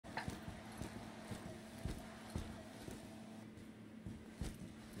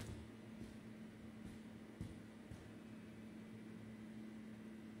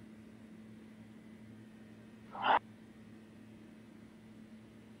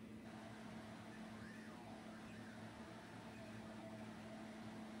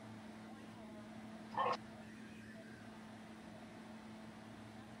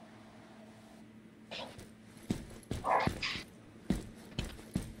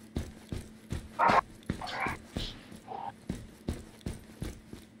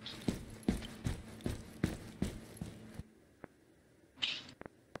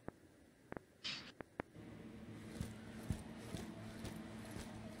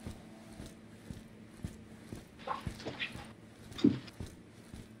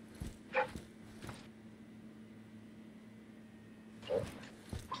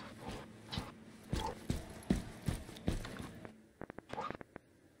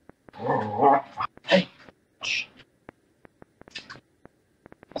Hey.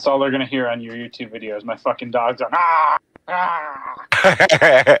 That's all they're gonna hear on your YouTube videos. My fucking dogs are ah.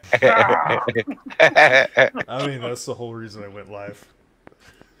 I mean, that's the whole reason I went live.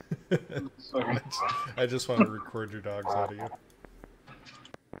 I just want to record your dogs out of you.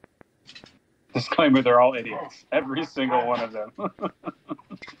 Disclaimer: they're all idiots. Every single one of them.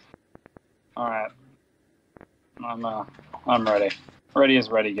 All right, I'm ready. Ready as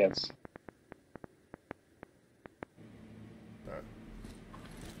ready gets. All right,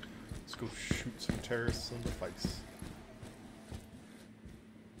 let's go shoot some terrorists in the face.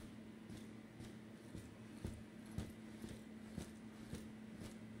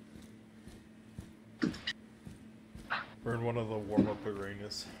 We're in one of the warm-up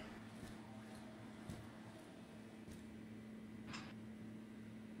arenas.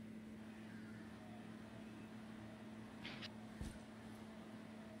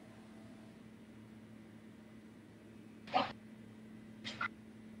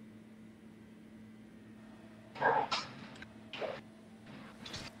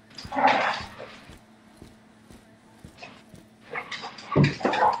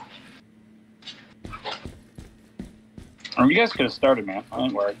 You guys could have started, man. I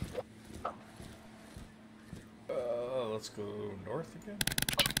ain't worried. Let's go north again.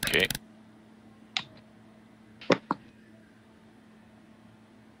 Okay.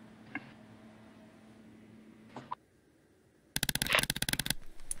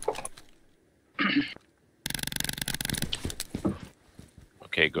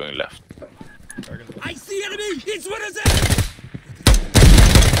 Okay, going left. I see enemy! It's one of them!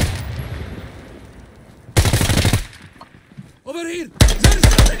 Over here! There's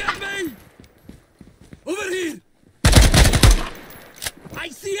something at me! Over here! I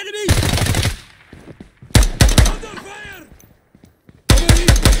see enemy! Under fire! Over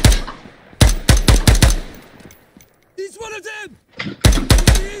here! It's one of them!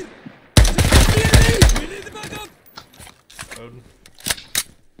 Over here! I see enemy! We need the backup! Odin.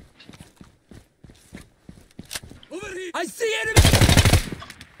 Over here! I see enemy!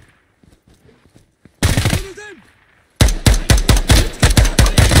 One of them!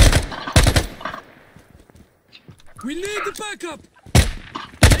 We need the backup!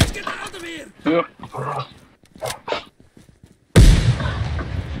 Let's get out of here! Yep.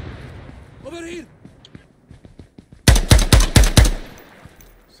 Over here!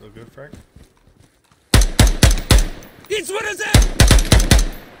 So good, Frank? It's one of them!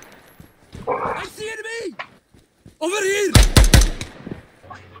 I see enemy! Over here!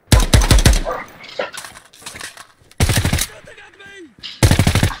 Something at me!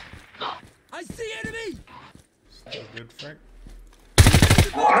 I see enemy! So good, Frank?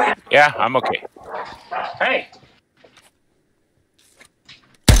 Yeah, I'm okay. Hey.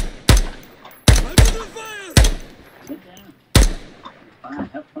 I'm under fire! Sit down. Fine,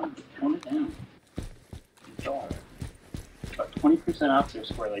 have fun. Tone it down. Enjoy. About 20% off your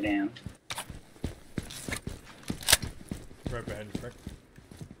squarely down. Right behind you, Frank.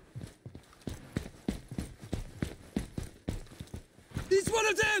 He's one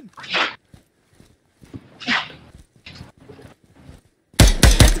of them!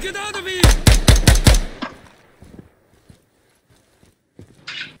 Let's get out of here!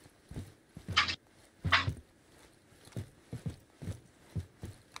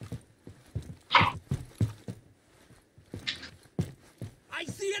 I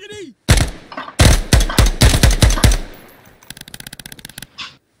see enemy!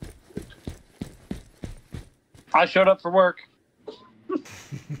 I showed up for work.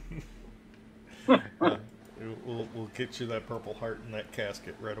 We'll get you that purple heart in that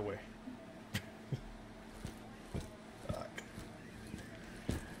casket right away. Fuck.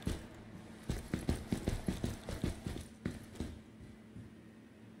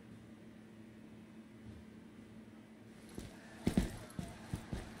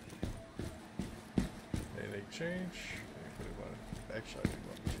 Anything change? Actually, I do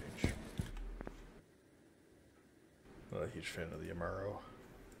want to change. Not a huge fan of the MRO.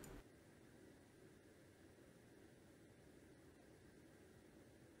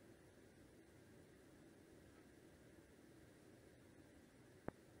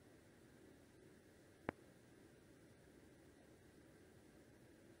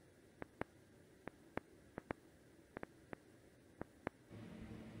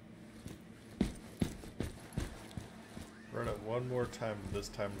 Run it one more time, this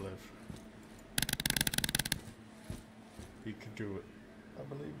time live. You can do it. I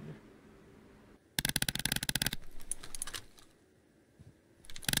believe in you.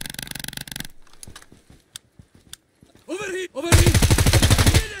 Over here! Over here!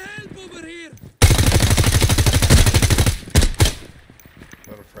 Need help over here!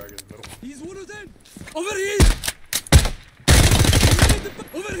 Let him frag in the middle. He's one of them! Over here!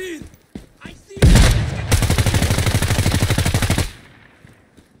 Over here! I see you!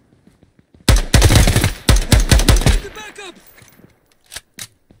 Let's get the backup!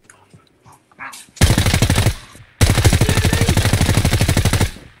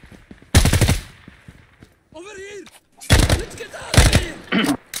 Over here! Let's get out of here!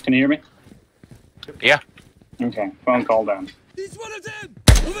 Can you hear me? Yeah. Okay, phone call down. He's one of them!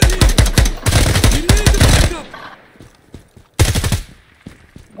 Over here! We need the backup!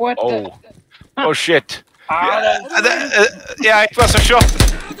 What? Oh. Oh shit. Ah, Yeah, it was a shot.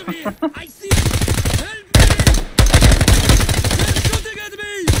 Out of here! I see you! Help me! They're shooting at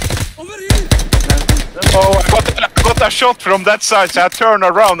me! Over here! Oh, I got a shot from that side, so I turned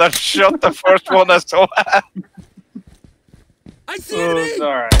around and shot the first one I saw. I see oh, enemy! it's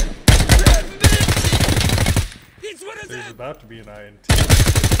alright. Help me! It's one of There's them! about to be an INT.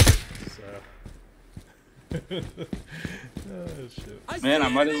 So. Oh, shit. I see Man, I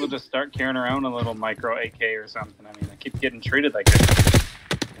might as enemy! well just start carrying around a little micro AK or something. I mean, I keep getting treated like a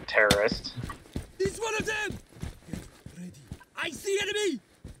terrorist. He's one of them! Get ready. I see enemy!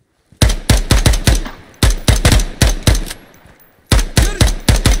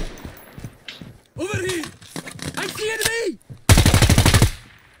 Over here! I see enemy!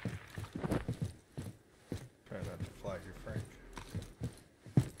 Try not to flag you, Frank.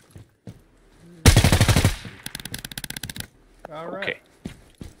 Alright. Okay.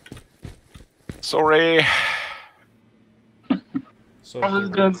 Sorry. So I was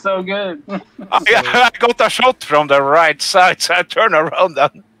doing so good. I got a shot from the right side, so I turned around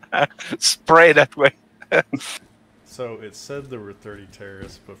and sprayed that way. So it said there were 30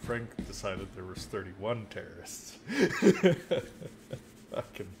 terrorists, but Frank decided there was 31 terrorists.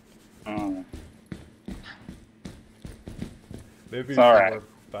 Fucking. Oh. Maybe It's alright. more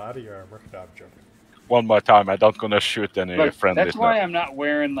body armor. No, I'm joking. One more time, I don't gonna shoot any Look, friendlies that's why now. I'm not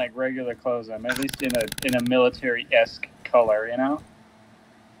wearing like regular clothes. I'm at least in a military-esque color, you know?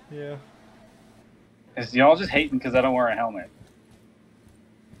 Yeah. Because y'all just hating because I don't wear a helmet.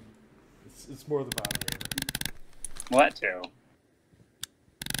 It's more the body armor. Well, that too.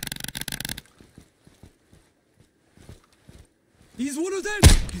 He's one of them!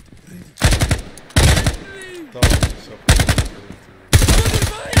 Get ready. Oh, so Under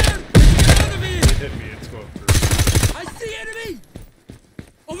fire! Get out of here! it hit me, it's going through. I see enemy!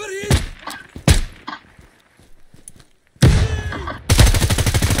 Over here!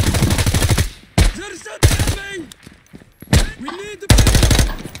 They're shooting at me! We need the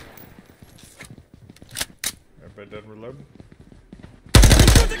backup! Everybody done reloading? They're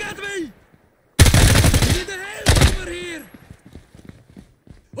shooting at me! We need the help over here!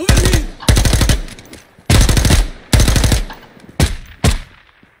 Over here!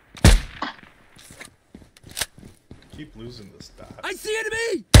 Keep losing this dot. I see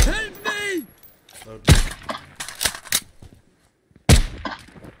enemy! Help me! Load.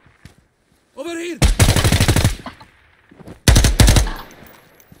 Over here!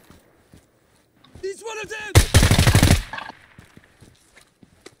 He's one of them!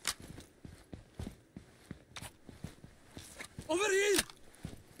 Over here!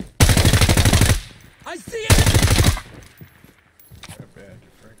 I see it! Right behind you,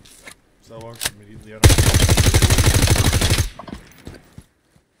 Frank. Selwonk immediately on.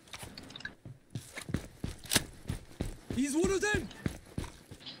 He's one of them!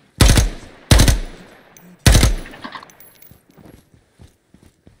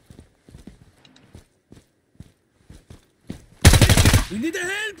 We need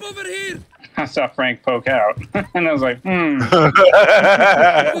help over here! I saw Frank poke out, and I was like, I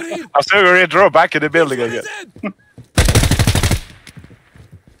saw you draw back in the building He's one again. of them!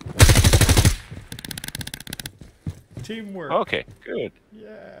 Teamwork. Okay, good.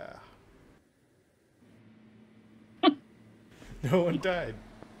 Yeah. No one died.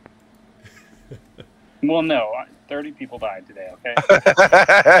 well, no, 30 people died today, okay?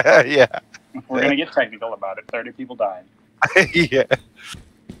 Yeah. We're going to get technical about it. 30 people died. Yeah.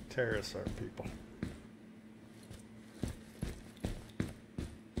 Terrorists are people.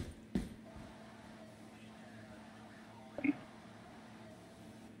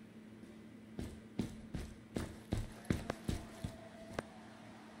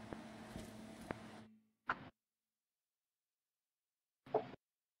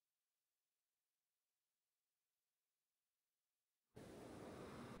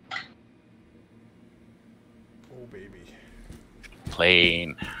 baby.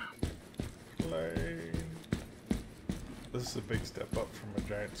 Plane. Plane. This is a big step up from a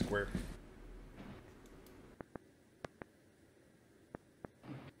giant square.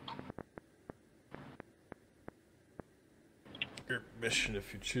 Your mission,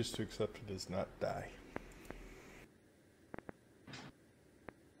 if you choose to accept it, is not die.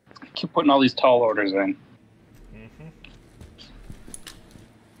 Keep putting all these tall orders in. Mm-hmm.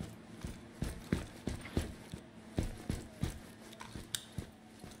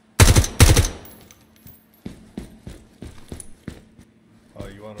 Oh,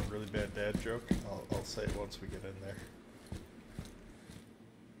 you want a really bad dad joke? I'll say it once we get in there.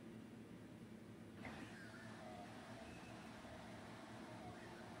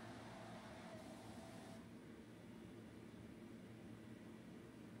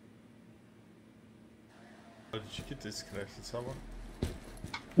 Oh, did you get disconnected, someone?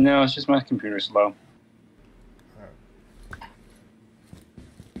 No, it's just my computer's slow.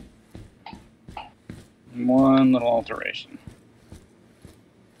 One little alteration.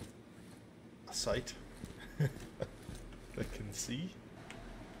 A sight that can see?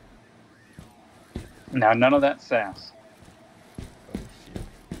 Now, none of that sass. Oh, shit.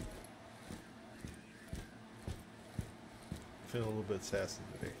 Feel a little bit sassy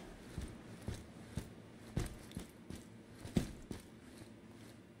today.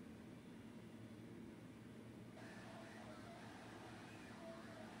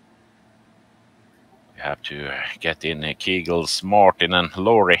 You have to get in Keaglez, Martin, and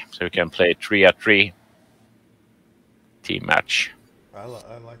Laurie so you can play 3-3 team match. I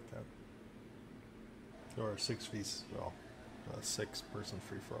like that. Or 6v, well, 6-person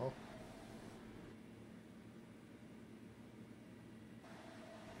free-for-all.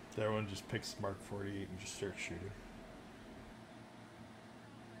 Everyone just picks Mark 48 and just starts shooting.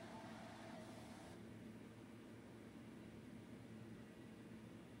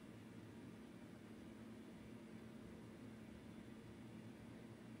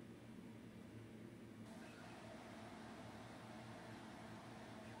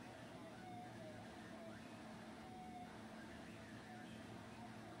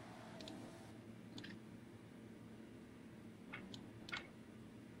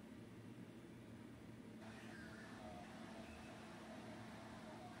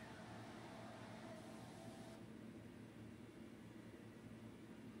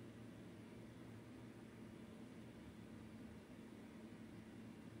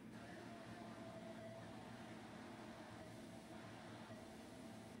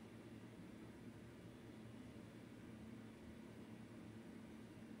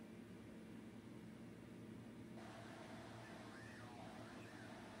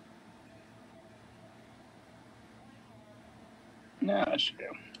 No, that should do.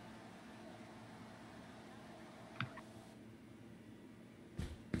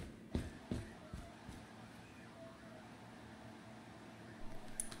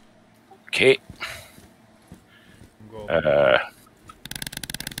 Okay. I'm going.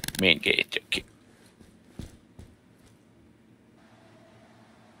 Main gate. Okay.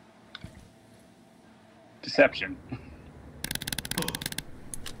 Deception.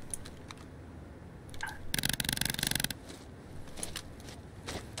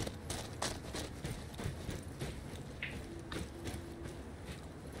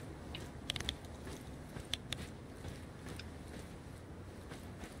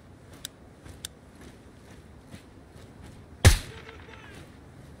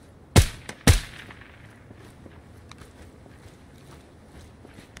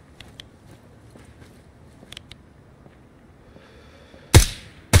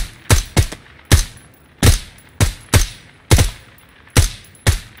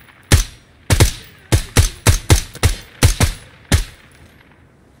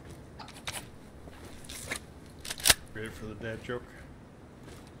 Ready for the dad joke?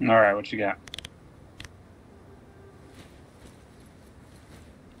 All right, what you got?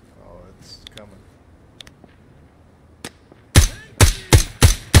 Oh, it's coming.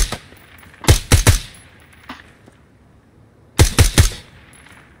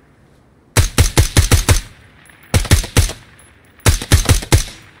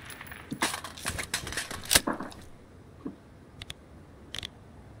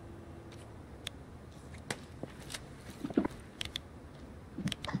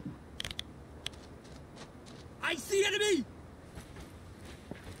 I see enemy!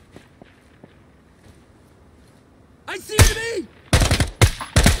 I see enemy!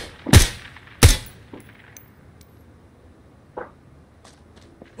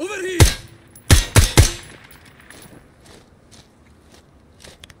 Over here!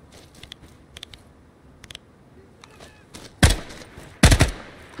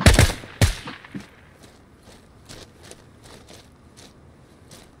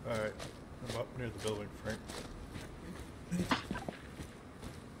 Alright, I'm up near the building, Frank.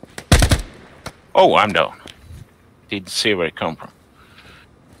 Oh, I'm down. Didn't see where it come from.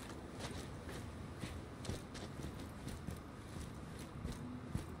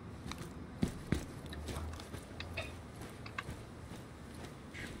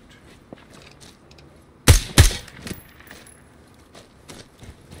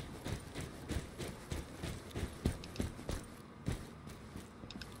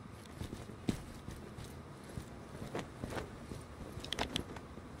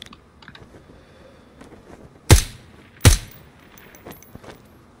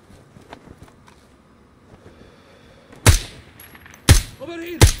 Over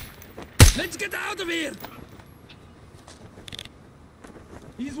here! Let's get out of here!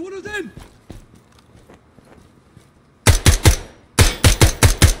 He's one of them!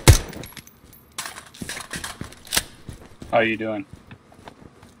 How are you doing?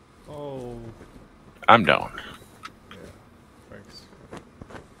 Oh, I'm down. yeah. Frank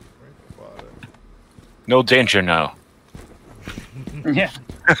bought it. No danger now. Yeah.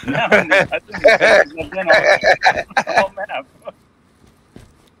 No, I think it's been the whole map.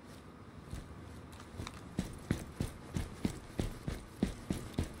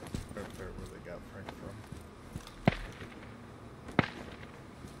 Right there where they got Frank from.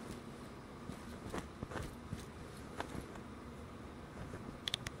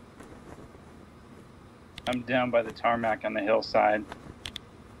 I'm down by the tarmac on the hillside.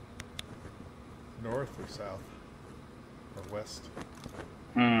 North or south? Or west?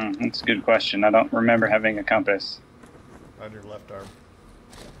 That's a good question. I don't remember having a compass. On your left arm.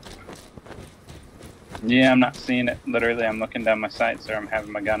 Yeah, I'm not seeing it. Literally, I'm looking down my sights, or I'm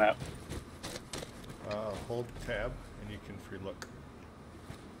having my gun up. Hold tab and you can free look.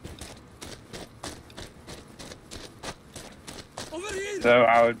 Over here! So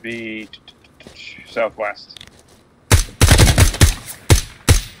I would be southwest.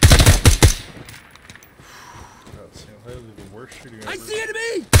 That's the worst shooting I ever. see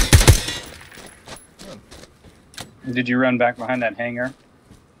enemy! Come on. Did you run back behind that hangar?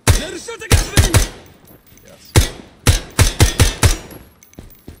 They're shooting at me! Yes.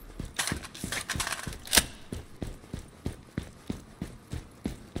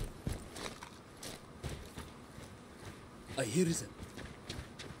 I hear them.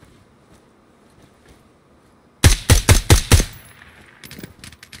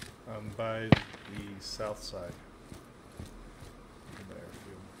 By the south side of the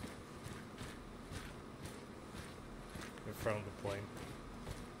airfield. In front of the plane.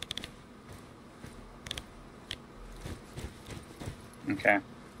 Okay.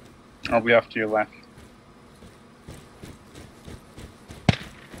 I'll be off to your left.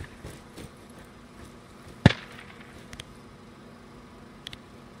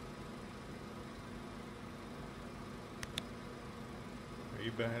 Are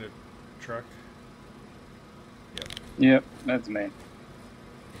you behind a truck? Yep. Yep, that's me.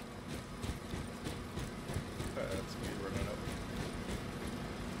 That's me running up.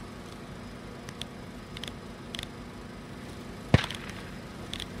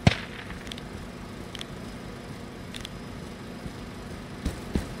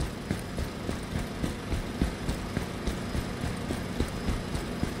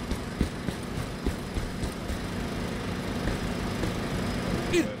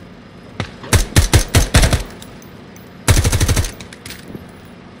 Here!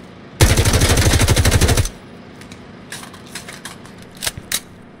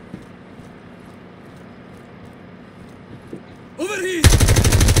 Over here!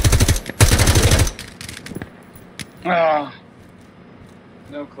 Ah,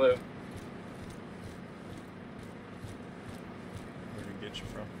 no clue. Where did it get you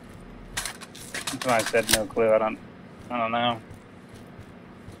from? That's why I said no clue. I don't know.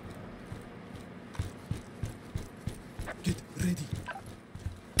 Get ready.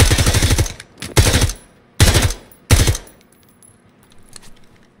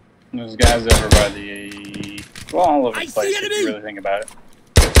 Those guys over by the all over I the place. see If you enemy! really think about it.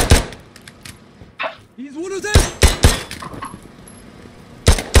 He's one of them!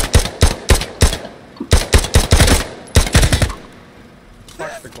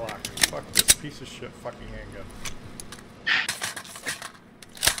 Fuck the Glock. Fuck this piece of shit fucking handgun.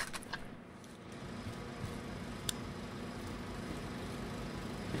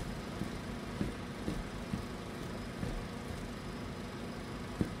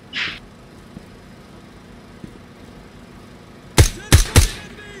 They're shooting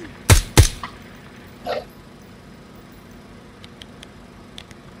at me!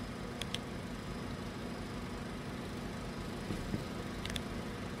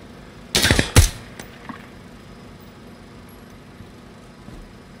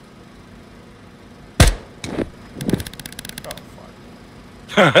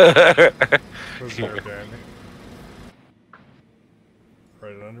 Was there behind me?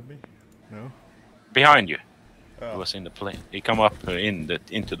 Right under me? No? Behind you. He Oh. was in the plane. He come up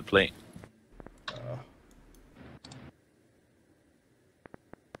into the plane.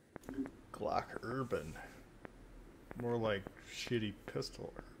 Glock Urban. More like shitty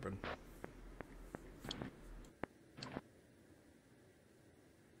pistol Urban.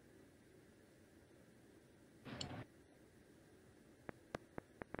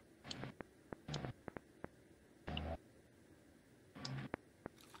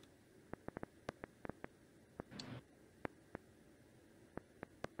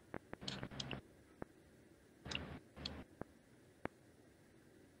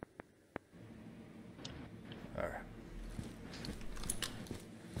 Alright.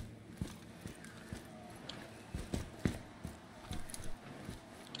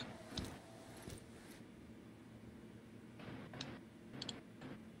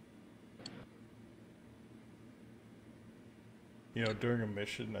 You know, during a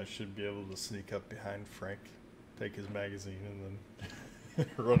mission, I should be able to sneak up behind Frank, take his magazine, and then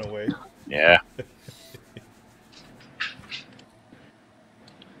run away. Yeah.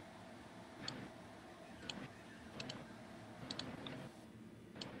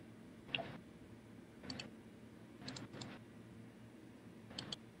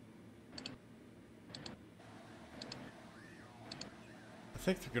 I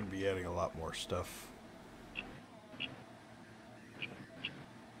think they're going to be adding a lot more stuff.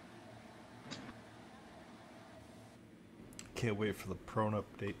 Can't wait for the prone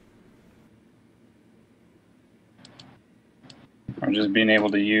update. Or just being able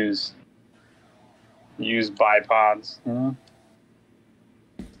to use bipods, you know?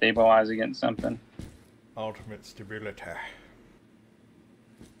 Stabilize against something. Ultimate stability.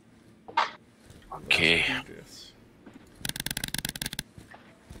 Okay. Let's do this.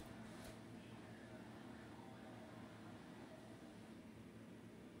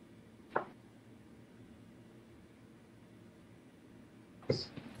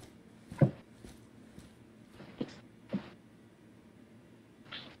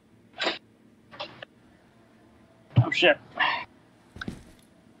 Oh shit.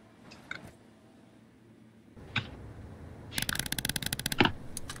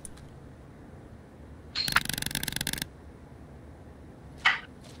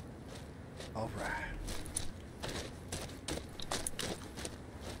 All right.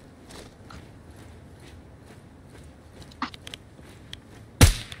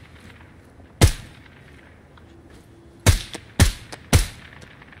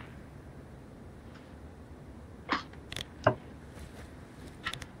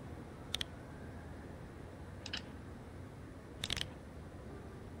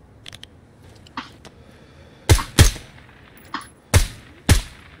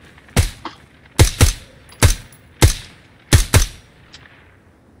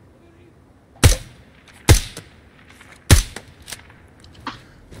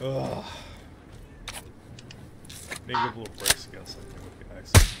 Ugh. Maybe give a little brace against something would be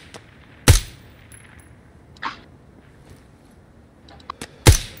nice.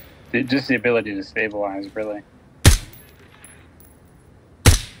 Just the ability to stabilize, really.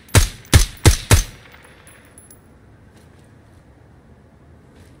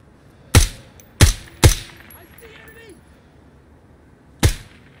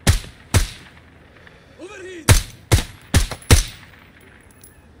 Overheat!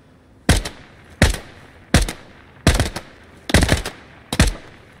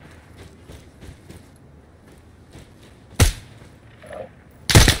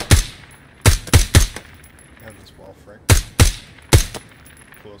 Have this wall, Frank.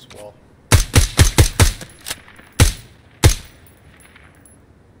 Close wall.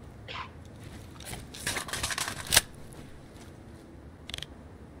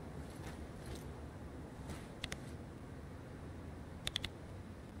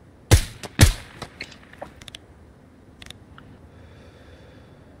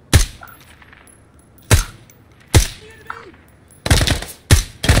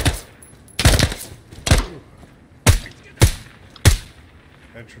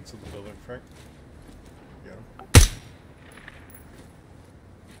 Entrance of the building, Frank. Got him.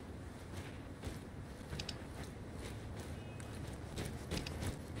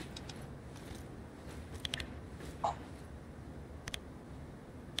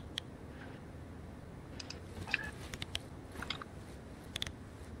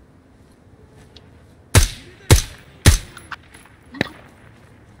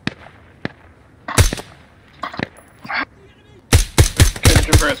 Couldn't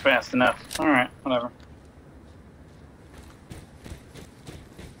traverse fast enough. Alright, whatever.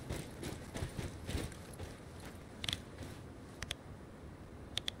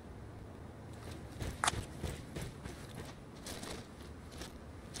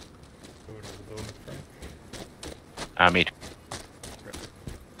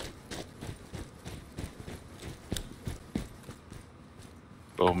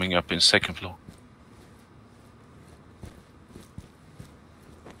 Roaming up in second floor.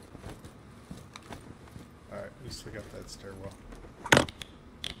 Alright, we still got that stairwell.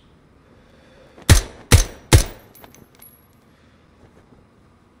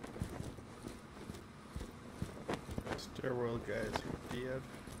 Stairwell guys are dead.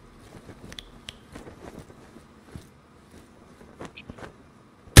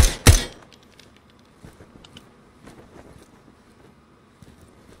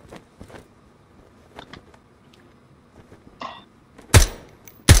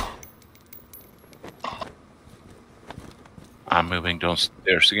 I'm moving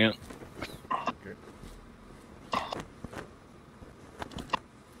downstairs again. Okay.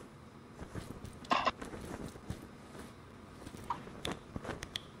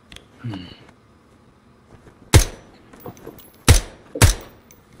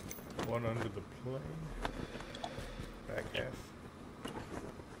 One under the plane. Back half.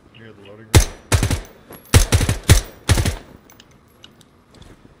 Near the loading room.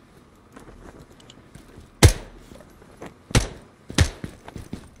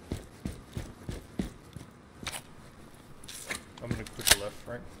 I'm gonna click the left,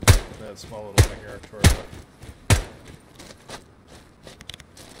 Frank. That small little hangar to our left.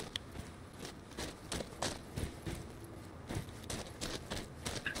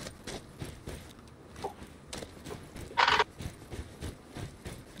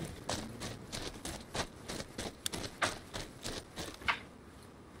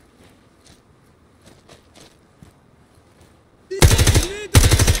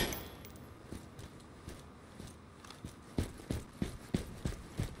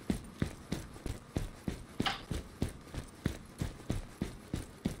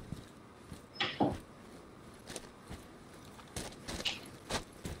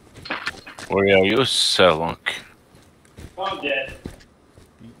 Where are you, Selwonk? I'm dead.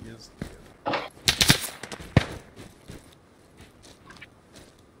 He is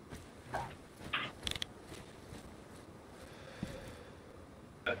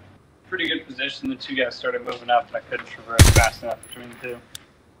dead. Pretty good position. The two guys started moving up, and I couldn't traverse fast enough between the two.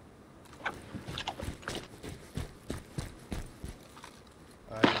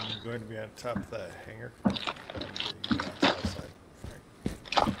 I'm going to be on top of that hangar. I'm getting on the south side, Frank.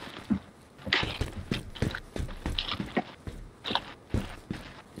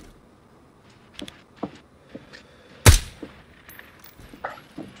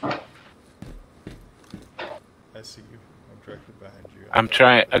 I see you. I'm directly behind you. I'm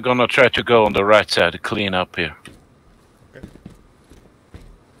gonna try to go on the right side to clean up here. Okay.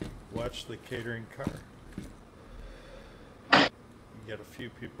 Watch the catering car. You get a few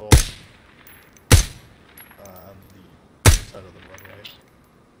people on the side of the runway.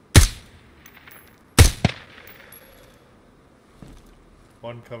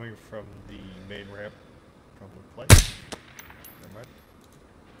 One coming from the main ramp from the plane. Never mind.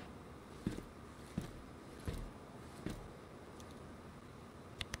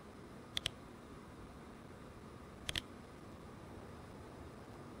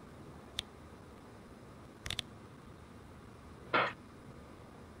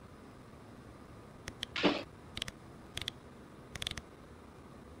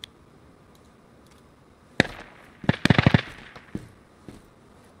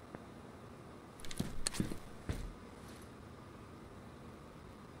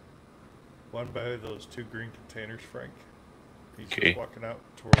 One by those two green containers, Frank. He's just walking out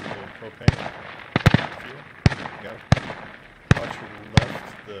toward the propane. Yeah. Watch your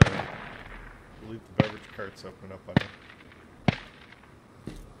left. I believe the beverage cart's open up on you.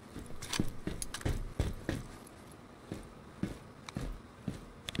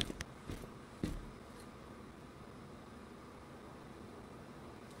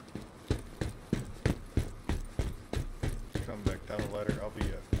 Come back down the ladder. I'll be in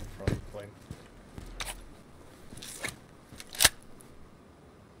front of the plane.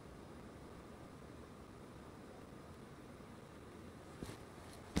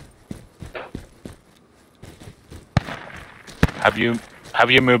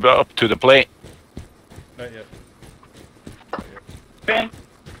 Have you moved up to the plane? Not yet. Ben,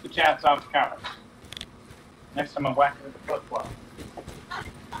 the chat's off the counter. Next time I'm whacking with the flip flop.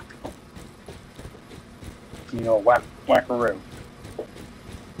 You know, whackaroo. I'm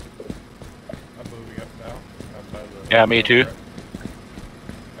moving up now. I'm by the Yeah, me too. Right.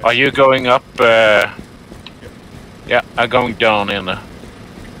 Are you going up? Yeah, I'm going down in the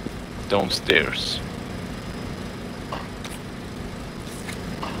downstairs.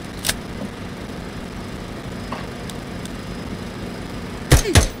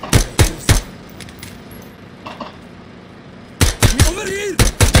 Over here!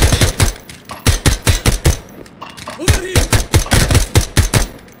 Over here!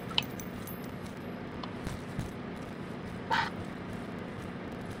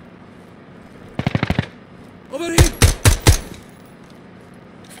 Over here!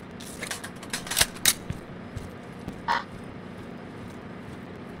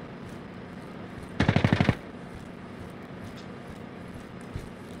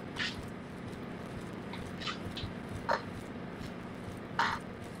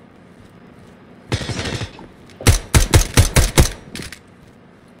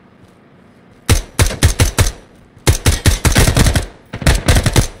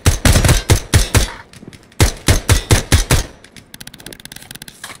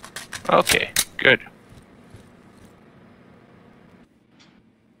 Okay, good.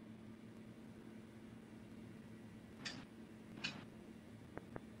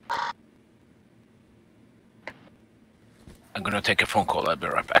 I'm gonna take a phone call. I'll be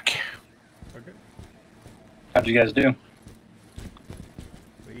right back. Okay. How'd you guys do?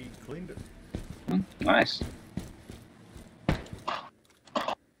 We cleaned it. Nice.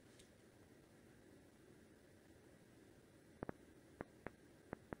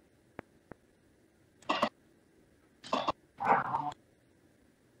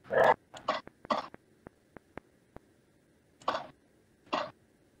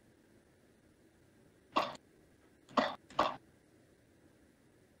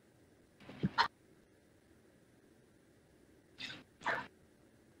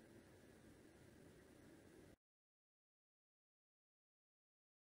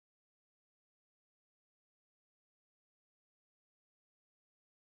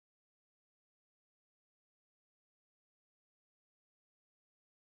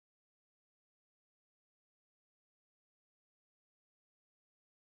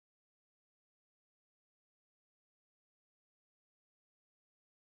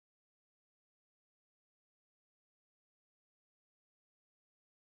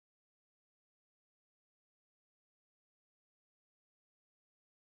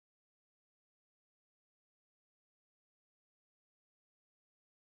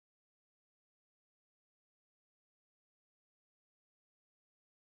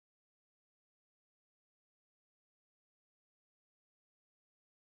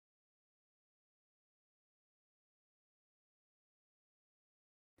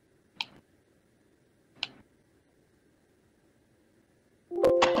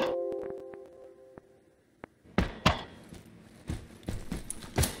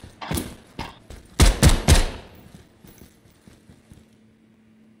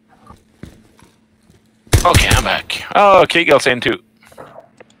 Okay, I'm back. Oh, Keaglez in too.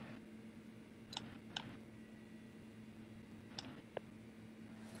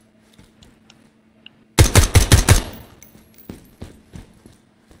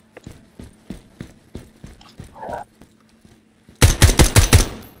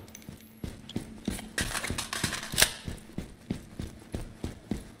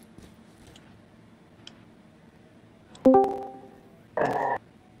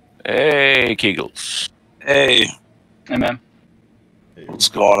 Hey, Keaglez. Hey, Hey, man. Hey, what's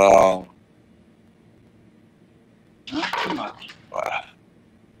going on? Not too much. Uh, a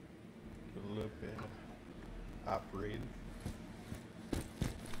little bit operating.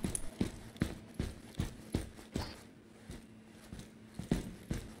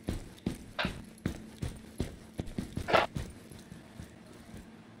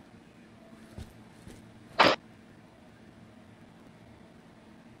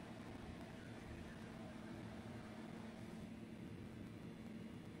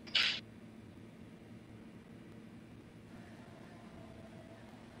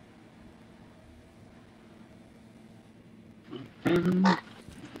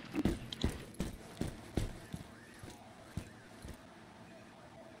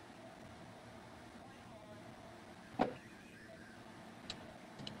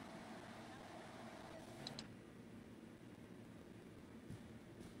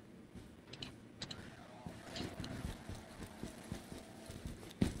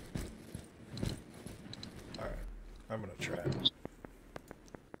 Alright, I'm gonna try it.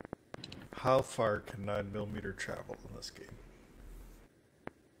 How far can 9mm travel in this game?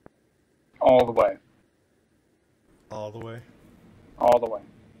 All the way. All the way? All the way.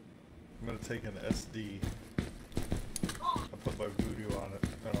 I'm gonna take an SD. I'll put my voodoo on it,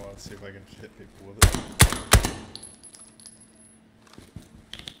 and I want to see if I can hit people with it.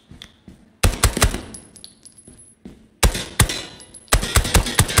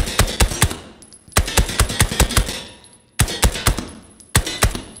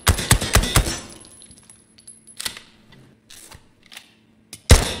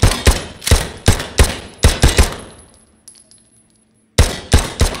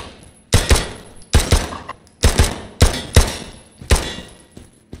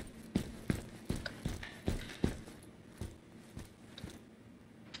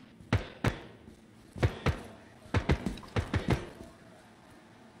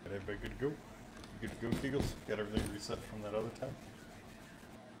 Everybody good to go? Good to go, Keaglez? Got everything reset from that other time?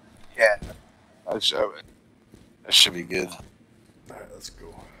 Yeah. That should be good. Alright, let's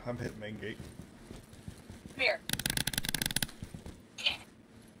go. I'm hitting main gate. Here.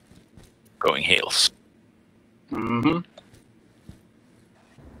 Going hills. Mm-hmm.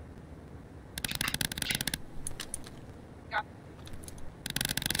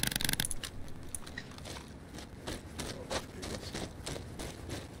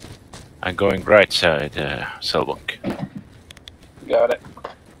 I'm going right side, Selwonk. Got it.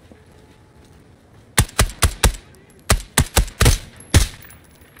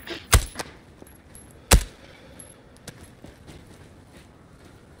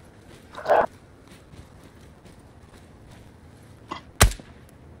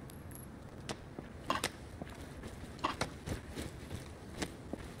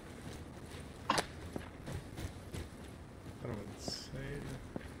 Kind of insane.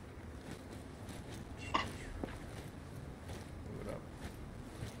 Move it up.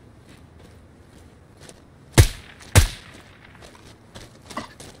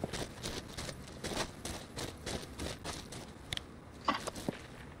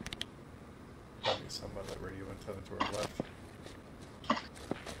 Probably some of that radio antenna to our left.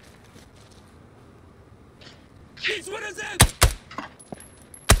 It's one of them!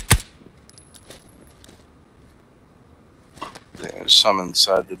 There's some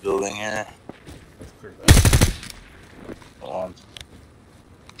inside the building here. Let's clear that. Hold on.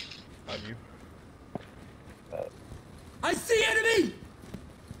 On you. I see enemy!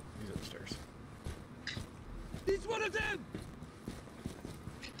 He's upstairs. It's one of them!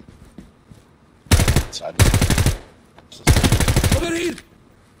 Inside. Over here!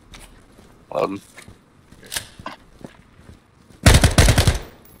 Loading.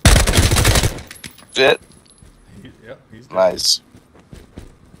 Fit. Yeah, he's dead. Nice.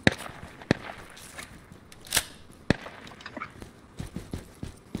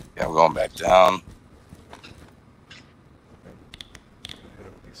 Yeah, I'm going back down. Head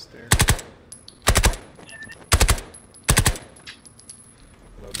up these stairs.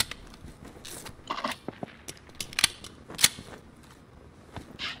 Loading.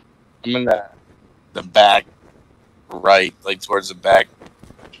 I'm in the back right, like towards the back,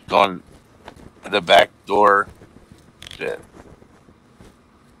 going the back door. Shit.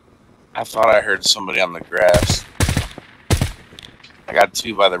 I thought I heard somebody on the grass. I got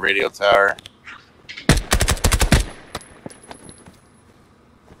two by the radio tower.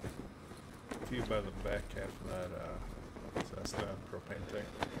 A few by the back half of that, that's the propane tank.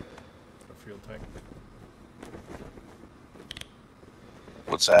 The fuel tank.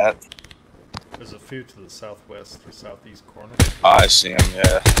 What's that? There's a few to the southwest or southeast corner. Oh, I see him,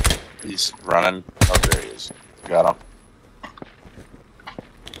 yeah. He's running. Oh, there he is. Got him.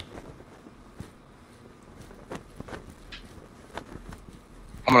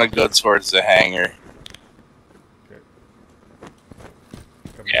 I'm gonna go towards the hangar.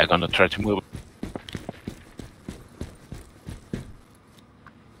 Okay. Yeah, I'm gonna try to move.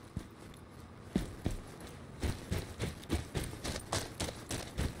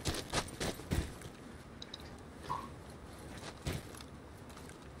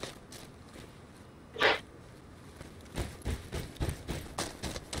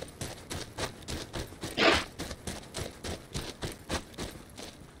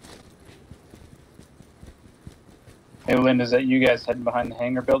 Hey, Lind, is that you guys heading behind the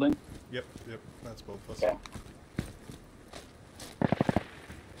hangar building? Yep, that's both of us. Okay.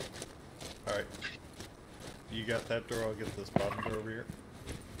 Alright. You got that door, I'll get this bottom door over here.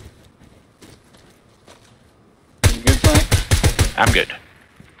 You good, Frank? I'm good.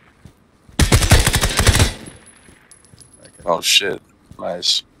 I can Oh, shit.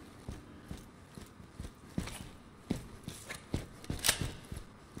 Nice.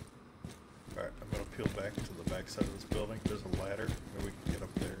 Alright, I'm gonna peel back to the back side of this building. There's a ladder, and we can get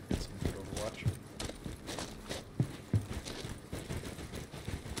up there and get some good overwatch.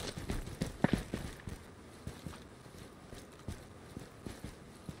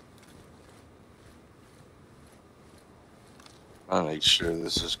 I'll make sure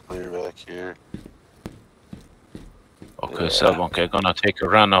this is clear back here. Okay, Yeah. Selwonk, I'm gonna take a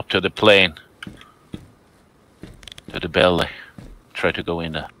run up to the plane. To the belly. Try to go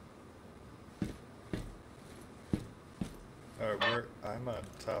in there. Alright, I'm on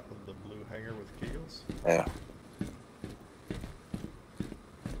top of the blue hangar with Keaglez. Yeah.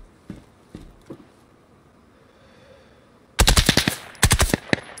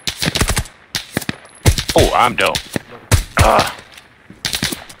 Oh, I'm down. Ah,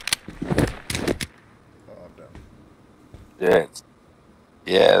 Oh, I'm down. Yeah.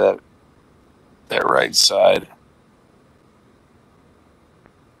 Yeah, that right side.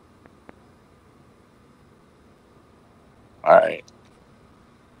 All right.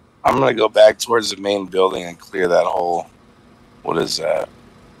 I'm gonna go back towards the main building and clear that hole. What is that?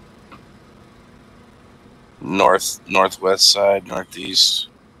 Northwest side, northeast.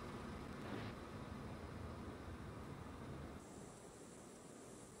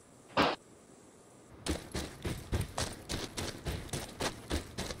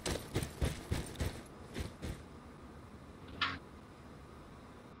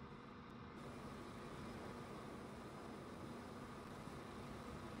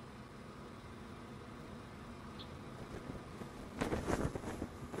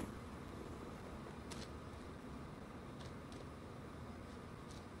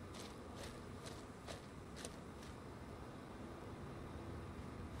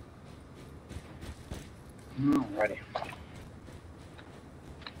 Alrighty.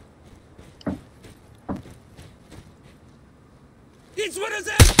 It's one of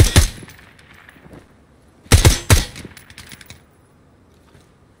them!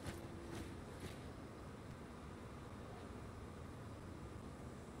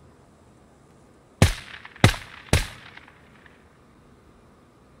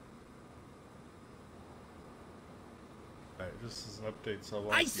 Alright, this is an update, so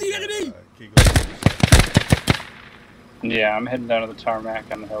I see enemy! Keaglez. Yeah, I'm heading down to the tarmac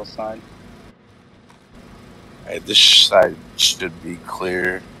on the hillside. Alright, this side should be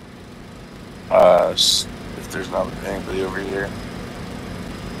clear. If there's not anybody over here.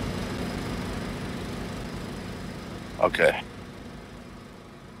 Okay.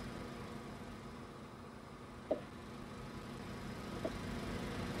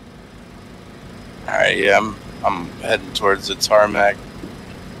 Alright, yeah, I'm heading towards the tarmac.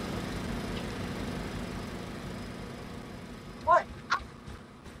 What?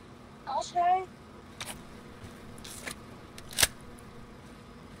 Okay.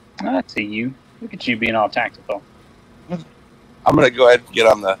 I see you. Look at you being all tactical. I'm gonna go ahead and get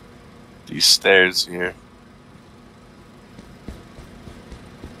on these stairs here.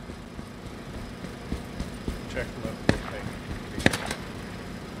 Check left propane.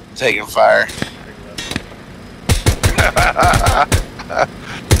 Taking fire. Take left.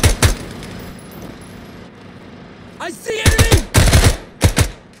 I see enemy!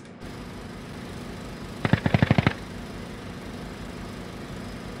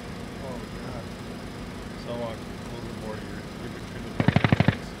 Oh god. Selwonk, a little bit more. You're between the propane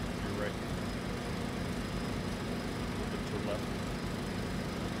tanks. To your right. A little bit to the left.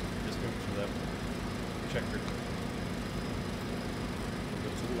 Just move to that checker. A little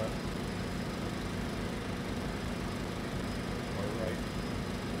bit to the left. Or right.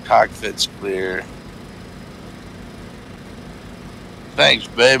 Cockpit's clear. Thanks,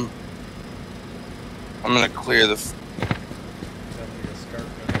 babe. I'm gonna clear the. Sounds like a scarf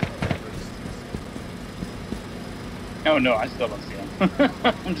gun on the wrist. Oh no, I still don't see him.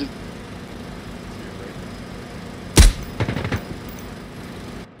 I'm just. To your right.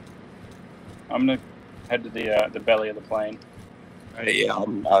 I'm gonna head to the belly of the plane. Yeah,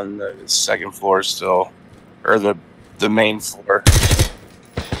 I'm on the second floor still, or the main floor.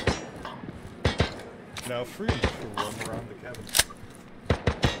 Now freeze for roam around the cabin.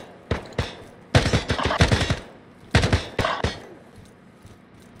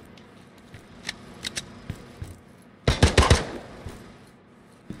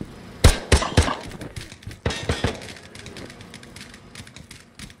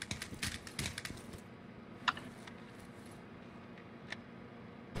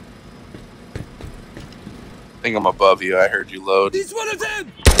 I think I'm above you. I heard you load. It's one of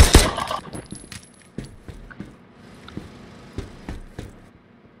them!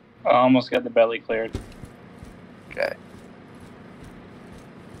 I almost got the belly cleared. Okay.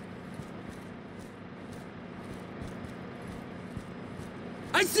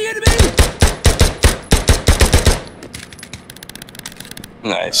 I see enemy!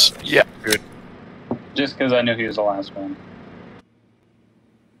 Nice. Yeah. Good. Just because I knew he was the last one.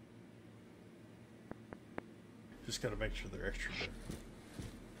 Just gotta make sure they're extra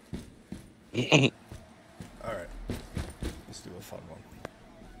good. Alright. Let's do a fun one.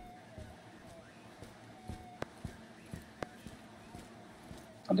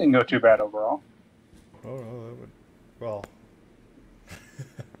 I didn't go too bad overall. Oh no, that would. Well.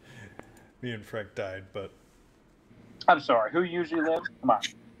 Me and Frank died, but. I'm sorry. Who usually lives? Come on.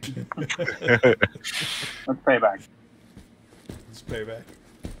 Let's pay back. Let's pay back.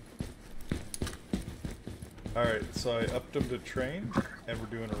 Alright, so I upped him to train, and we're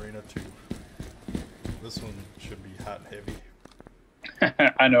doing Arena 2. This one should be hot and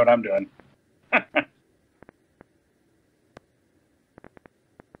heavy. I know what I'm doing.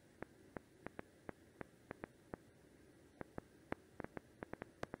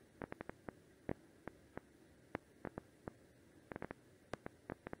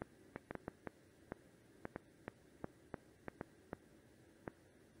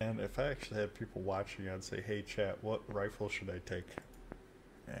 And if I actually had people watching, I'd say, hey chat, what rifle should I take?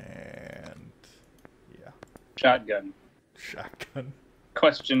 And yeah. Shotgun. Shotgun.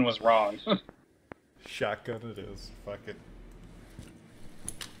 Question was wrong. Shotgun it is. Fuck it.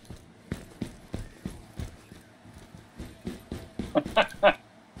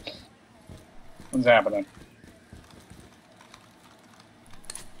 What's happening?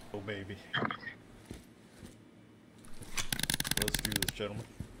 Oh baby. Let's do this, gentlemen.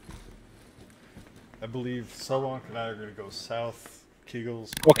 I believe Selwonk and I are going to go south.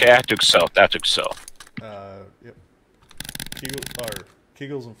 Keaglez. Okay, I took south. I took south. Yep.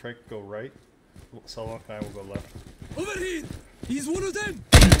 Keaglez and Frank go right. Selwonk and I will go left. Over here! He's one of them!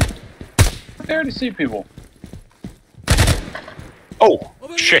 I already see people. Oh,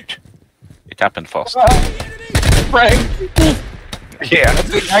 shit. It happened fast. Frank! Yeah. I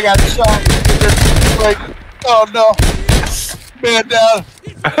think I got shot. Like, oh no. Man down.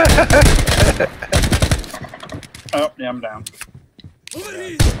 Oh, yeah, I'm down. Over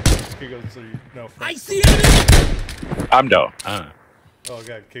here! Keaglez, so you no I Frank. see enemy! I'm down. Oh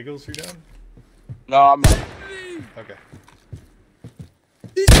god, Keaglez, you down? No, I'm not. Okay.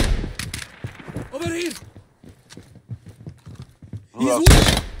 Over here! Who He's else?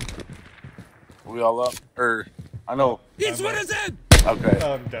 one! We all up? I know. He's one of them! Okay.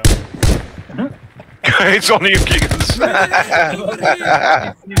 I'm down. It's only you, Keaglez. Over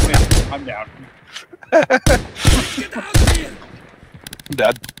here! Excuse me. I'm down. Get out of here!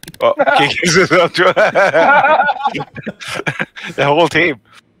 Dead. Oh, Keaglez is up to the whole team.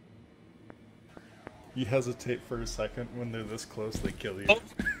 You hesitate for a second when they're this close, they kill you.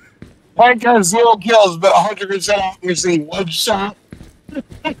 Frank has 0 kills, but 100% accuracy. 1 shot.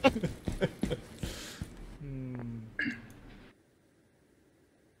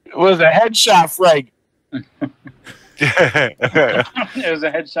 It was a headshot, Frank. It was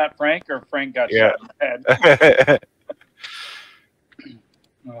a headshot Frank, or Frank got Yeah. shot in the head?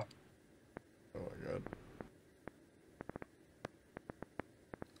 Oh my god.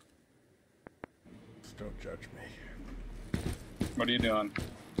 Just don't judge me. What are you doing?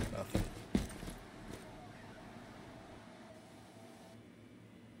 Nothing.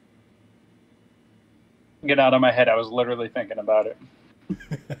 Get out of my head. I was literally thinking about it.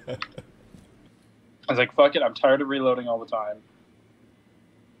 I was like, fuck it. I'm tired of reloading all the time.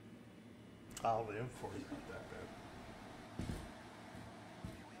 I'll live for you. Not that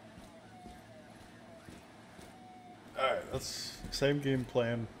bad. Alright, that's same game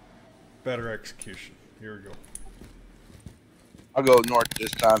plan, better execution. Here we go. I'll go north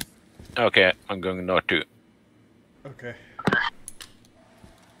this time. Okay, I'm going north too. Okay.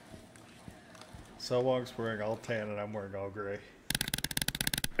 Selwonk's wearing all tan and I'm wearing all gray.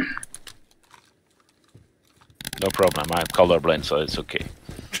 No problem. I'm colorblind, so it's okay.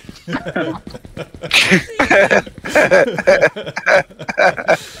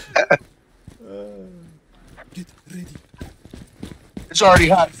 Get ready. It's already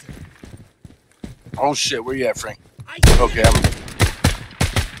hot. Oh shit, where you at, Frank? I see Okay, enemy.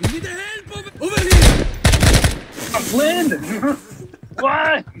 We need help over here! Lind!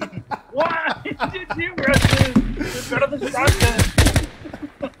 Why? Why did you rush in? Just go to the shotgun.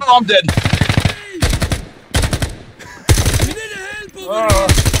 Oh, I'm dead. We need help over here!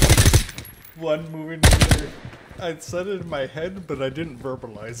 One moving together. I said it in my head, but I didn't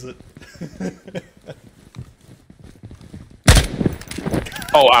verbalize it.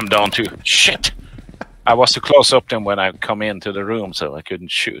 Oh, I'm down too. Shit. I was too close up then when I come into the room, so I couldn't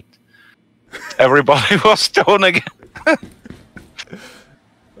shoot. Everybody was down again.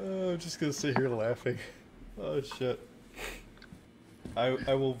 I'm just gonna sit here laughing. Oh shit.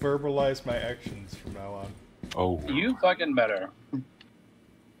 I will verbalize my actions from now on. Oh. You fucking better.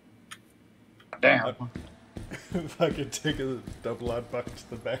 Damn. If I could take a double odd buck to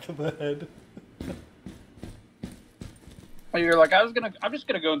the back of the head. You're like, I'm just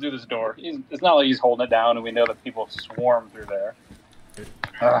gonna go through this door. It's not like he's holding it down, and we know that people swarm through there.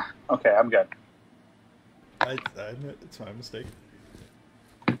 Okay, I'm good. I admit it's my mistake.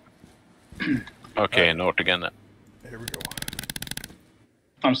 Okay, north again then. Here we go.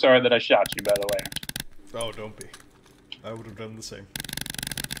 I'm sorry that I shot you, by the way. Oh, don't be. I would have done the same.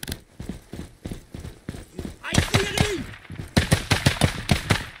 I see enemy!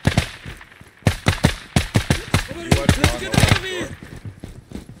 Over You here! watch Let's Ron get open out of the here! door.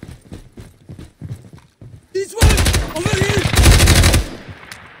 This one! Over here!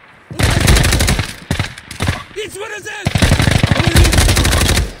 It's one of them! Over here!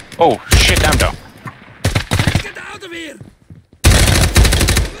 Oh, shit, I'm down. Let's get out of here!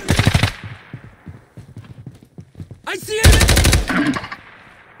 I see enemy!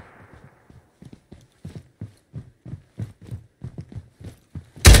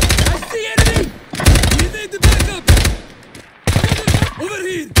 see enemy! We need the backup! Over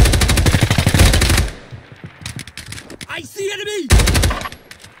here! I see enemy!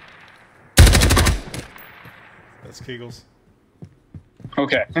 That's Keaglez.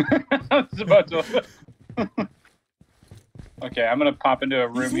 Okay. I was about to. Okay, I'm gonna pop into a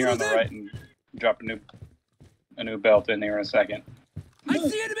room here on the right and drop a new belt in here in a second. I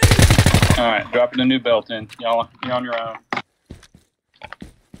see enemy! All right, dropping a new belt in. Y'all, you're on your own.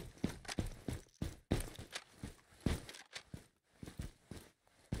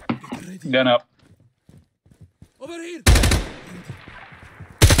 Get ready. Gun up. Over here!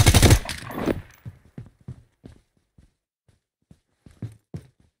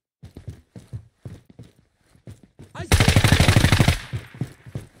 I see enemy!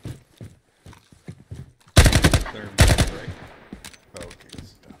 They're in back, right? Oh, Keaglez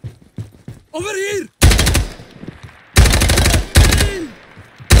is down. Over here!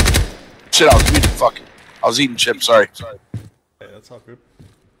 Shit, I was eating fucking. I was eating chips. Sorry. Hey, that's all good.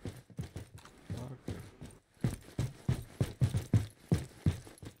 All good.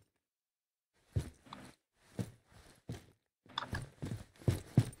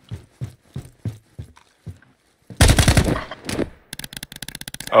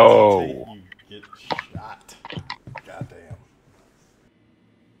 Oh, You get shot. Goddamn.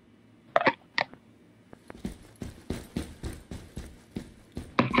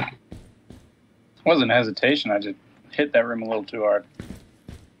 It wasn't hesitation. I just hit that room a little too hard.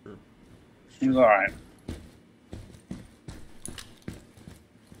 He was all right.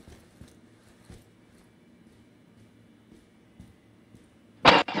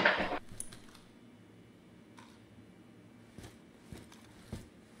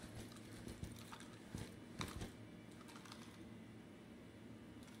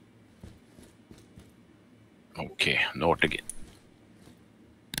 okay, north again.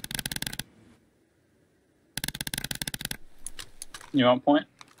 You on point?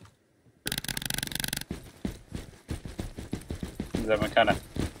 I've been kind of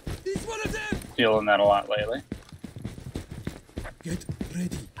He's one of them! feeling that a lot lately. Get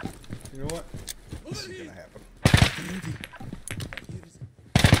ready. You know what? This Over is here! gonna happen. Get ready. Here's...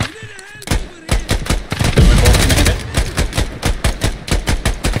 We need a help over here!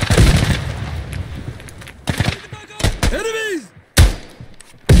 Need the backup! Enemies!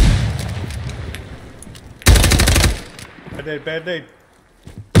 Bad day.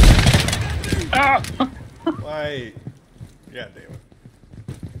 Ah! Why? Yeah, damn it.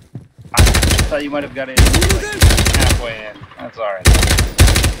 I thought you might have got in like, halfway in. That's all right.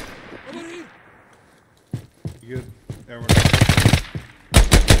 Over here! You good? Everyone.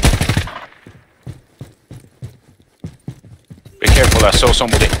 Be careful, I saw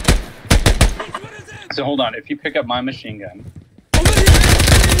somebody. He's one of them! So hold on. If you pick up my machine gun, Over here!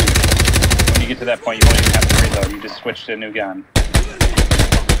 when you get to that point, you won't even have to reload. You just switch to a new gun.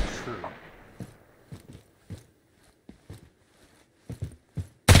 True.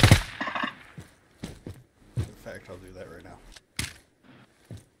 In fact, I'll do that right now.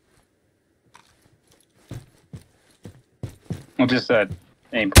 I just said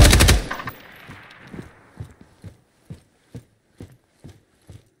aim point.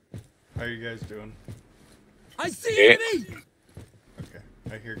 How are you guys doing? I see Yeah. enemy! Okay.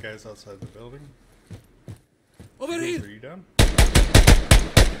 I hear guys outside the building. Over Keaglez, here! are you done?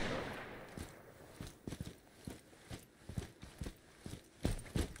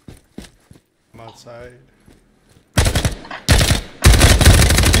 I'm outside.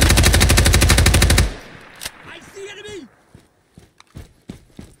 I see enemy!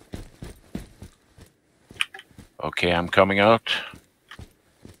 Okay, I'm coming out.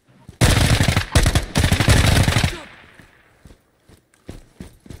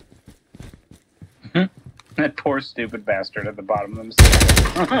 That poor stupid bastard at the bottom of the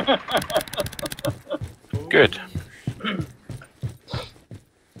stairs. Good.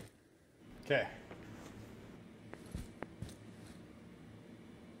 Okay.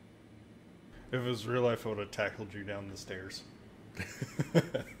 If it was real life, I would have tackled you down the stairs.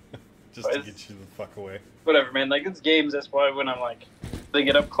 Just to get you the fuck away. Whatever, man. Like, it's games. That's why when I'm like, they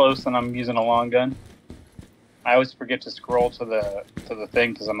get up close and I'm using a long gun, I always forget to scroll to the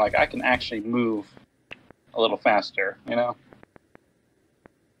thing because I'm like, I can actually move a little faster, you know?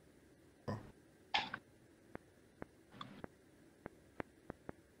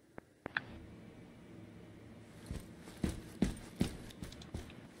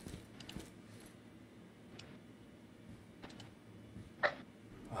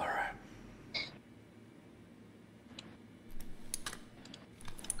 All right.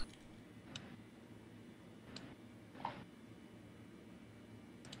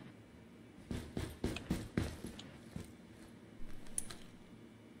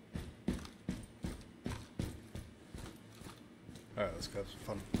 Alright, let's go have some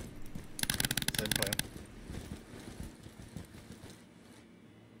fun. Same plan.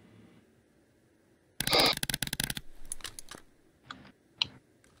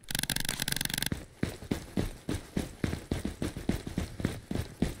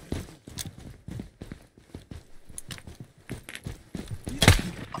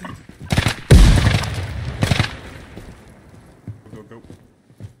 Go, go, go.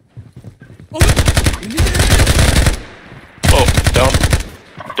 Over! We need the help!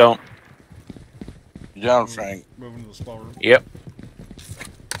 Oh, don't. You're down, Frank. Moving to the small room. Yep.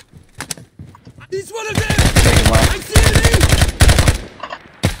 He's one of them! Take him out. I see enemy!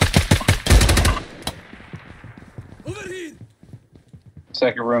 Over here!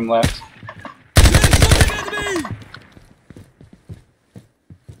 Second room left. There's something enemy!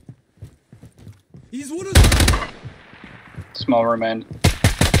 He's one of them! Small room end.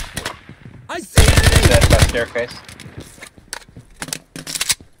 I see enemy! Set by staircase.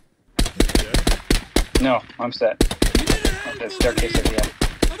 Dead. No, I'm set. We need the At help the over staircase at here! the end.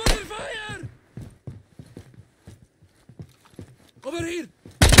 I'm under fire! Over here!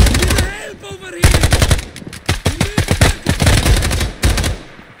 We need the help over here! We need backup!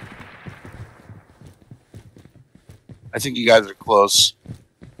 I think you guys are close.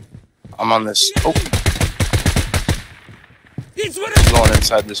 I'm on this. Oh, It's one of them! going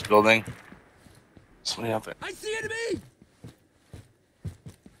inside this building. Somebody out there. I see enemy!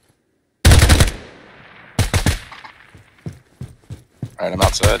 Alright, I'm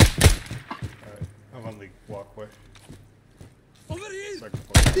outside. Alright, I'm on the walkway. Over here! Second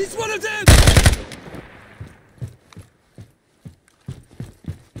floor. He's one of them!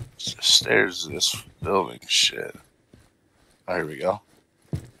 Stairs to this building. Shit. Oh, here we go.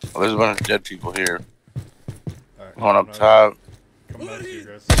 Well, there's a bunch of dead people here. Alright, Going up no, top. Coming out to you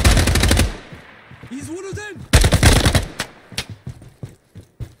guys. He's one of them!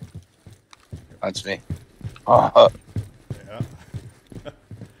 That's me. Oh, Yeah.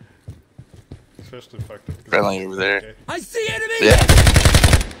 Especially effective. 'cause friendly it's over there. okay. I see enemy! Yeah.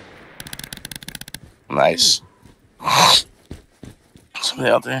 Nice. Somebody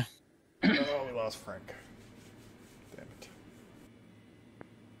out there. Oh, we lost Frank. Damn it.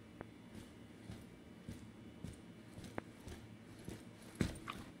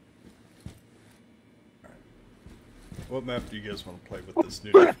 Alright. What map do you guys want to play with this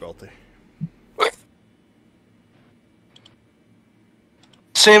new difficulty?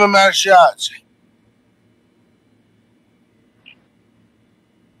 Same amount of shots.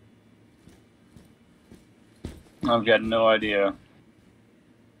 I've got no idea.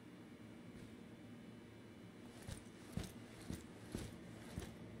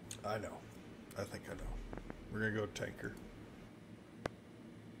 I know. I think I know. We're gonna go tanker.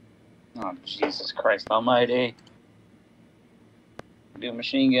 Oh, Jesus Christ almighty. Do a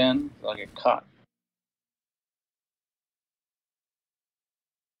machine gun, I'll get caught.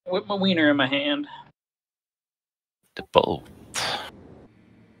 With my wiener in my hand. The boat.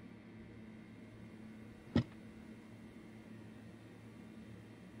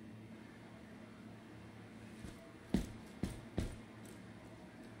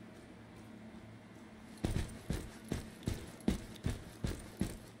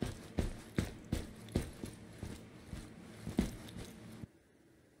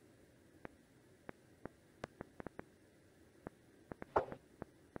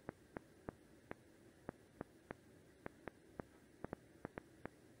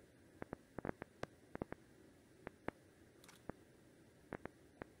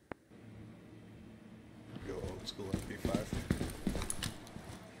 Go old school MP5.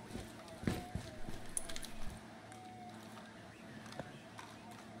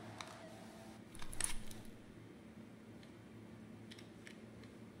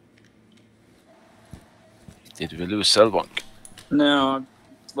 Did we lose Selwonk? No,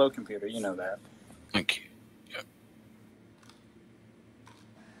 slow computer, you know that. Thank you. Yep.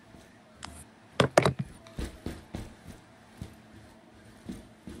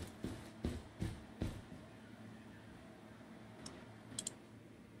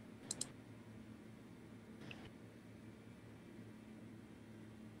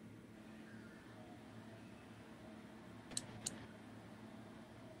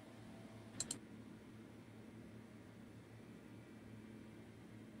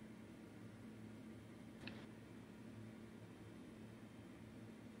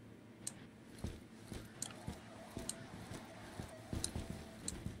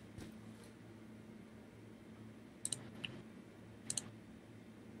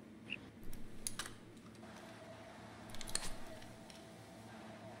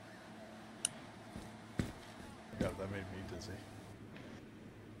 God, that made me dizzy.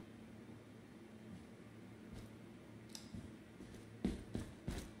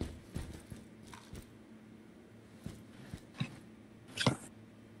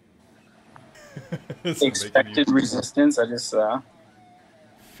 So Expected resistance. I just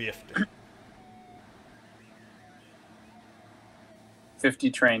 50.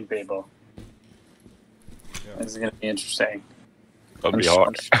 50 trained people. Yeah. This is gonna be interesting. Gonna be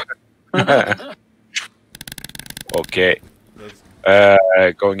hard. Okay.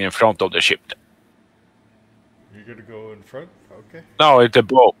 Going in front of the ship. You're gonna go in front? Okay. No, it's a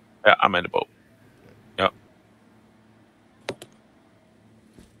boat. Yeah, I'm in the boat. Yeah.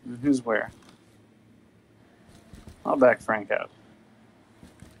 Who's where? I'll back Frank out.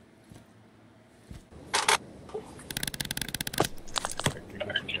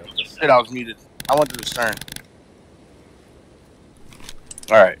 Shit, I was muted. I went to the stern.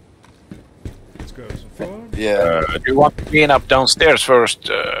 All right. Let's go. Some fun. Yeah. Do you want to clean up downstairs first,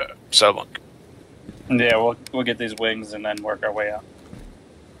 Selwonk? Yeah, we'll get these wings and then work our way up.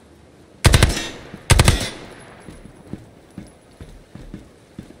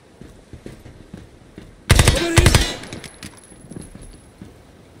 Over here!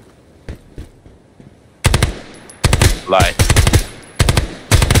 Light.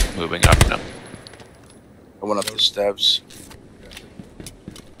 Moving up now. I went up the steps.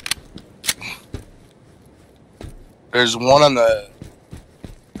 There's one on the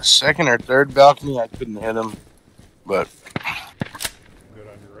second or third balcony. I couldn't hit him, but Good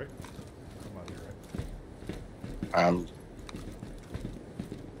on your right. I'm on your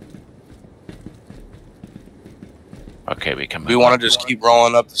right. Okay, we can. We want to just keep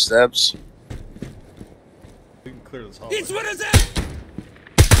rolling up the steps. We can clear this hallway. It's what is it?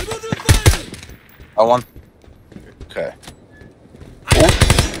 I'm under fire! I won. Okay. Ooh.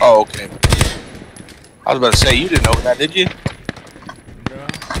 Oh, okay. I was about to say, you didn't open that, did you? No.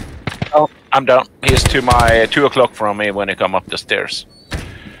 Oh, I'm down. He's to my 2 o'clock from me when he come up the stairs.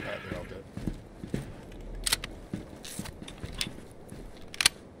 Alright, they're all dead.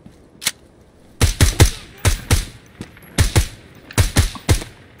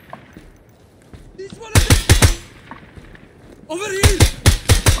 It's what is it? Over here!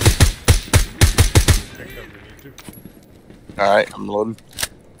 Pick up we need to. Alright, I'm loading.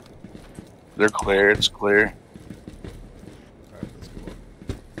 They're clear, it's clear. Alright, let's go up.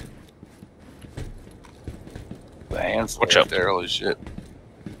 The handful Watch right out. there, holy shit.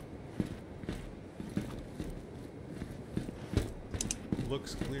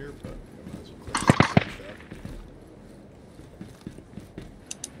 Looks clear, but I might as well clear the bridge down.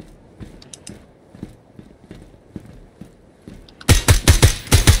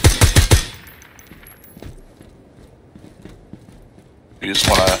 You just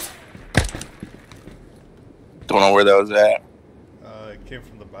wanna... Don't know where that was at. It came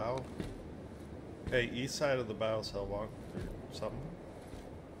from the bow. Hey, east side of the bow, Selwonk, or something.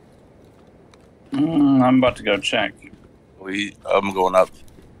 I'm about to go check. I'm going up.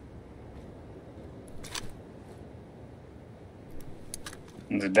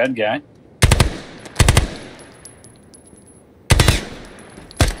 There's a dead guy. That's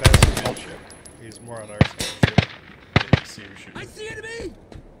a good ship. He's more on our side of the ship. Yeah, you can see him shooting. I see enemy!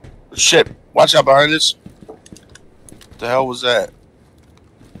 Shit, watch out behind us. What the hell was that?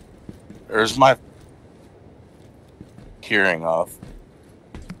 There's my hearing off.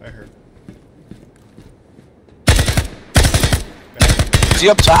 I heard. Is he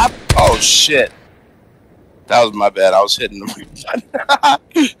up top? Oh shit. That was my bad. I was hitting him. Alright,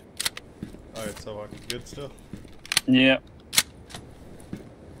 Selwonk, you good still? Yep.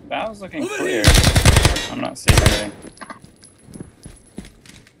 Bow's looking clear. I'm not seeing anything.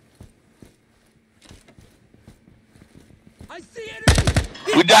 I see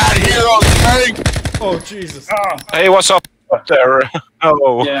enemy! We died heroes, Frank. Oh, Jesus. Oh, Hey, what's up there?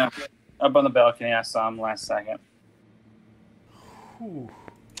 Oh, yeah. Up on the balcony, I saw him last second. Whew.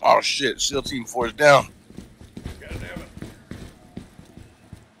 Oh shit, SEAL Team 4 is down. God damn it.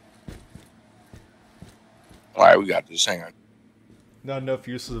 Alright, we got this. Hang on. Not enough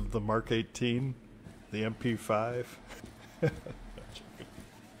use of the Mark 18, the MP5.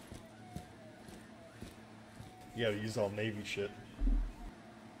 You gotta use all Navy shit.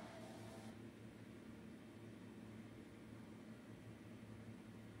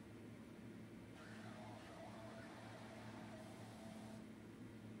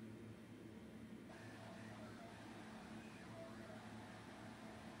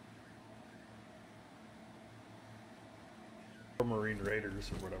 Or Marine Raiders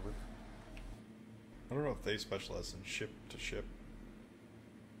or whatever. I don't know if they specialize in ship to ship.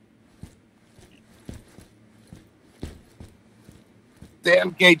 The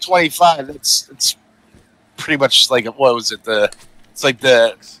MK25, it's pretty much like, what was it? It's like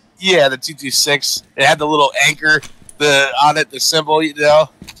the 226. It had the little anchor on it, the symbol, you know.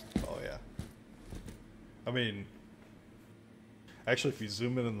 Oh yeah. I mean, actually, if you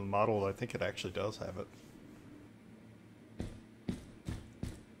zoom in on the model, I think it actually does have it.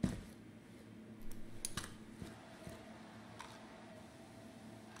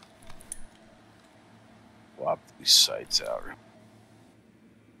 Swap these sights out.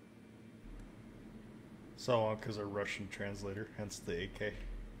 Selwonk is a Russian translator, hence the AK.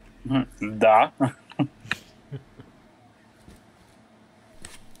 Da.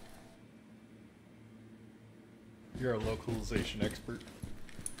 You're a localization expert.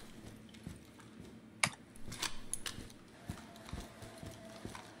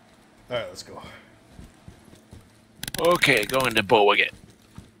 Alright, let's go. Okay, go in the bow again.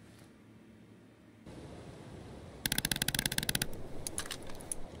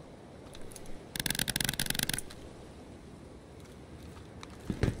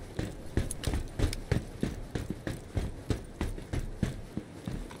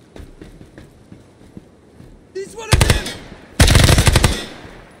 This one again!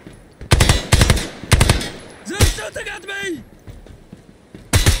 They're shooting at me!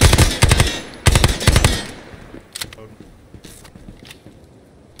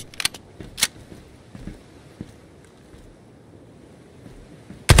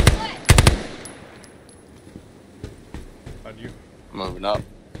 On you. Moving up.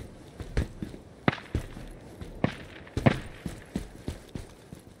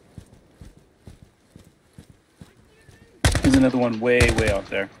 There's another one way out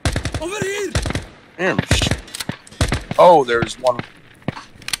there. Over here! Damn. Oh, there's one.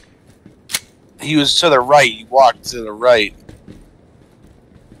 He was to the right. He walked to the right.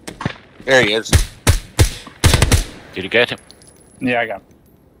 There he is. Did you get him? Yeah, I got him.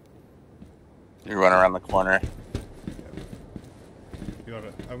 You run around the corner. You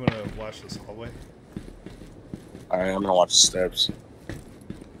wanna? I'm gonna watch this hallway. Alright, I'm gonna watch the steps.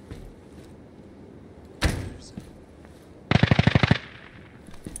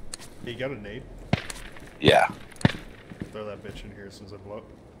 Hey, you got a nade? Yeah. Throw that bitch in here as soon as I blow up.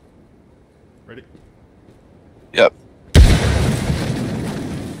 Ready? Yep.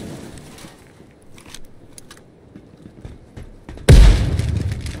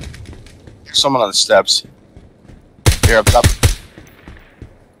 There's someone on the steps. Here up top.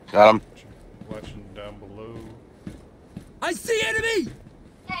 Got him. Watching down below. I see enemy!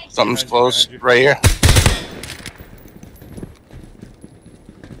 Something's Behind you, close. behind you. Right here.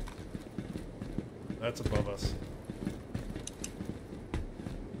 That's above us.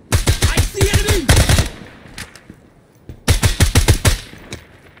 I see enemy!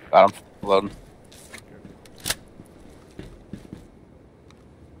 Got him. Loading.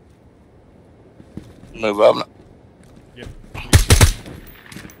 Move up. Yep.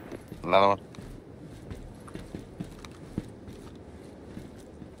 Another one.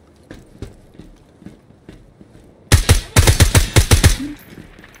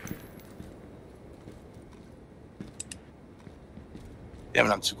 Yeah, I'm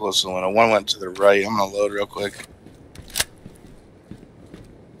not too close to the window. One went to the right. I'm gonna load real quick.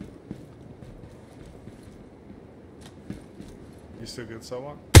 You still good,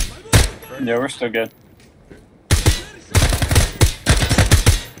 Selwonk? Yeah, we're still good.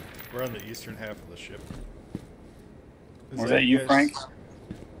 We're on the eastern half of the ship. Is Was that you, guys- Frank?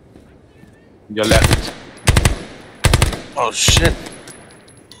 Your left. Oh shit!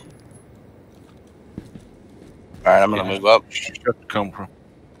 All right, I'm gonna move up. Should come from.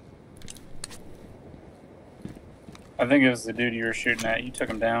 I think it was the dude you were shooting at. You took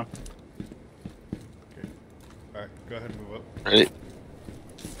him down. Okay. Alright, go ahead and move up. Ready?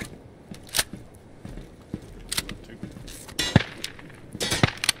 Two.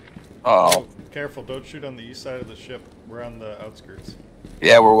 Oh, Careful, don't shoot on the east side of the ship. We're on the outskirts.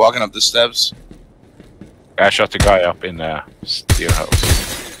 yeah, we're walking up the steps. I shot the guy up in the steel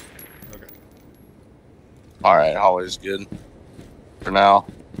house. Okay. All right, hallway's good for now.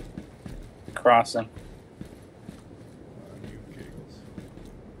 Crossing. You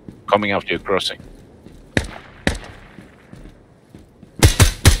Keaglez. Coming out to your crossing.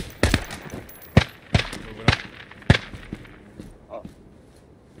 Moving up.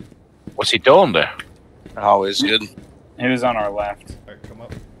 What's he doing there? Hallway's good. He was on our left. Alright, come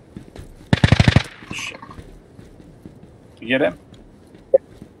up. Shit. You get him?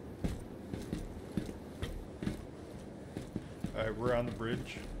 Alright, we're on the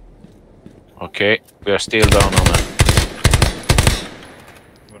bridge. Okay, we are still down on it.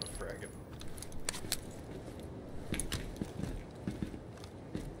 I'm gonna frag it.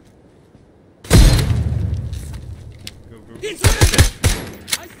 Go, go, go. It's one again!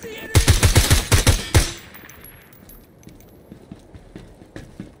 I see enemy!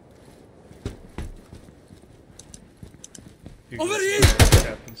 Over guys here! are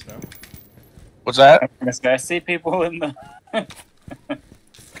captains now. What's that? I see people in the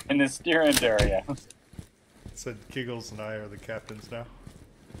in the steerage area. Said Keaglez and I are the captains now.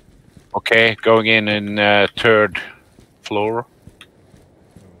 Okay, going in third floor.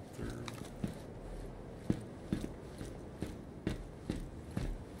 Third.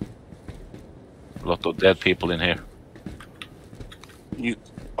 A lot of dead people in here. You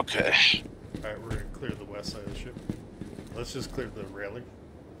okay? Alright, we're gonna clear the west side of the ship. Let's just clear the railing.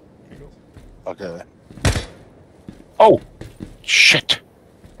 Keaglez. Okay. Oh, shit.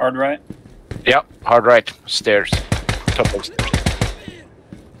 Hard right. Yeah, hard right. Stairs. Top of stairs.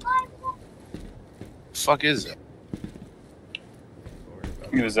 Fuck is it? Don't worry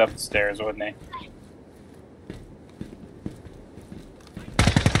about He it. was up the stairs, wasn't he?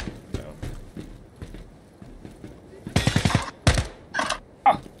 No.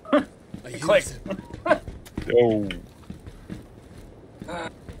 I hear Click. them. Oh.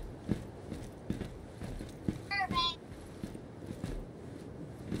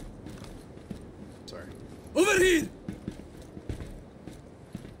 Sorry. Over here!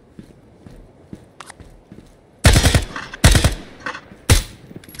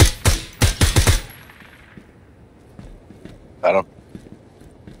 I don't.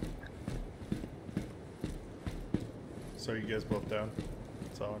 So you guys both down?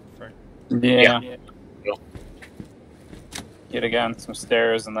 Solid, Frank? Yeah. Yeah. Yet again, some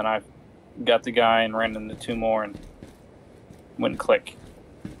stairs, and then I got the guy and ran into two more and went click.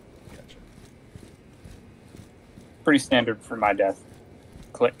 Gotcha. Pretty standard for my death.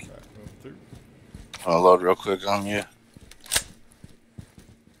 Click. Alright, move through. I'll load real quick on you.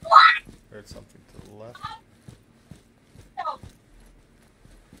 Heard something to the left.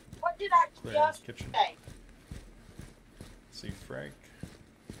 What did I Clear just kitchen. say? See Frank.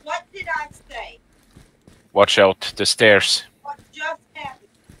 What did I say? Watch out the stairs. What just happened?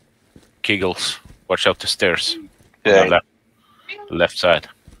 Keaglez. Watch out the stairs. On Okay. the left side.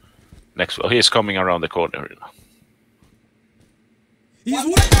 Next. Well, he's coming around the corner. He's What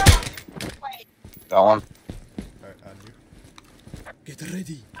one! Wait, That one. Alright, on you. Get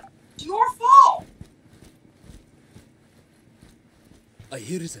ready. it's your fault. I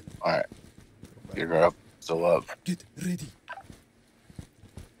hear them. All right. Go back. You're up. Still up. Get ready.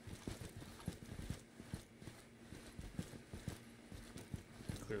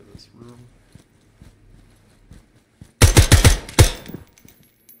 Clear this room.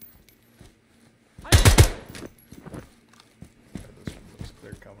 Yeah, this room looks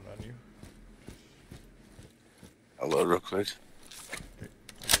clear coming on you. I'll load real quick. Okay,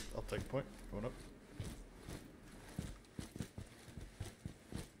 I'll take point. Going up.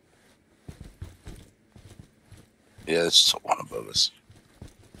 Yeah, it's one above us.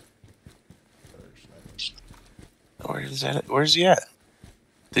 There's sniper. Where is that? Where's he at?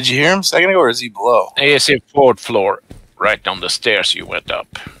 Did you hear him a second ago, or is he below? He is in fourth floor. Right down the stairs you went up.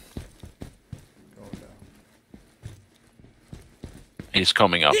 Going down. He's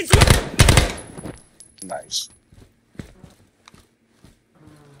coming up. He's one! Nice.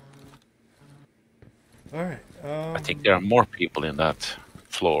 Alright. I think there are more people in that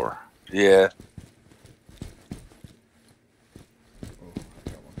floor. Yeah. Oh, I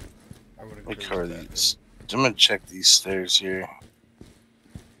got one. I would Let me have cover these. I'm gonna check these stairs here.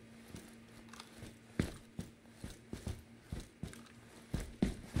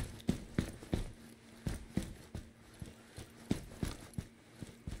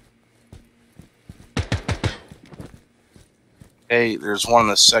 Hey, there's one on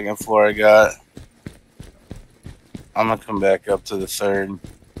the second floor I got. I'm gonna come back up to the third.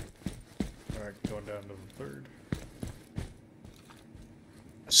 Alright, going down to the third.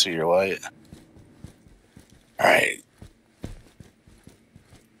 I see your light. Alright.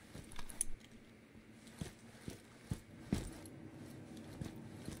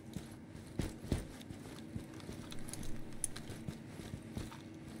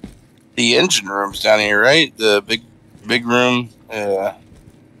 The engine room's down here, right? The big room.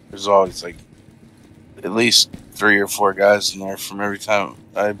 There's always like at least 3 or 4 guys in there from every time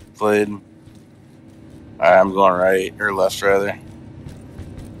I played. Alright, I'm going right or left rather.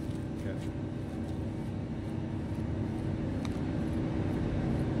 Gotcha.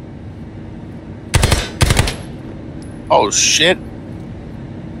 Oh shit!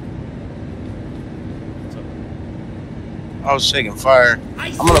 What's up? I was taking fire. I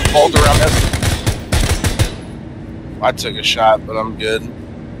I'm gonna see bolt him. around this. I took a shot, but I'm good.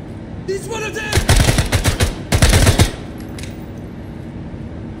 He's one of them!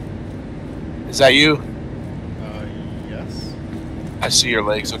 Is that you? Yes. I see your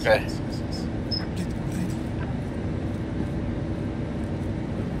legs. Okay. Yes, yes, yes. Get ready.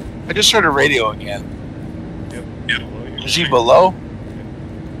 I just heard a radio again. Yep. Below you. Is he below?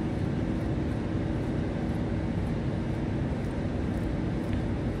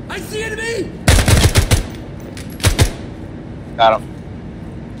 I see enemy! Got him.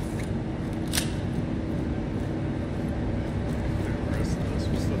 The rest of this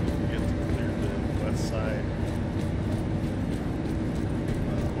was so that we get to clear the west side.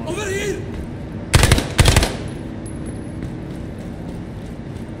 Over here!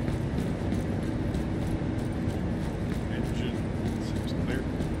 Engine seems clear.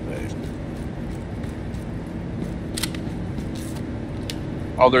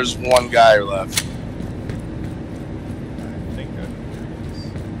 Oh, there's one guy left. I think I know where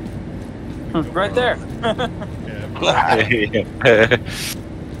he is. Right there. Yeah. If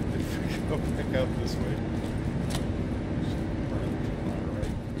we go back out this way.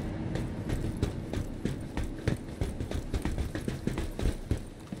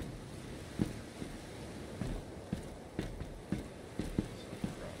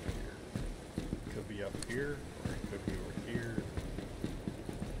 Could be up here, or it could be over here,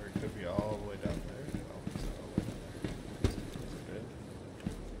 or it could be all the way down there. Oh, it's all the way down there. Is it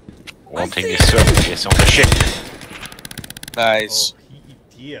One thing is certain, he's on the ship. Nice. Oh, he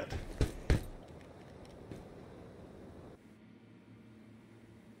did.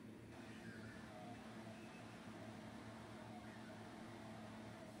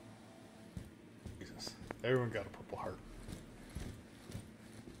 Jesus. Everyone got a purple heart.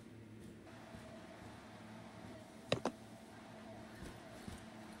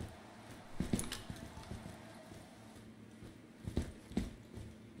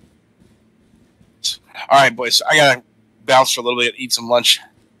 All right, boys. I gotta bounce for a little bit, eat some lunch.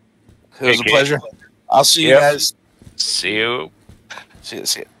 It was a Okay. pleasure. I'll see you Yep. guys. See you. See you.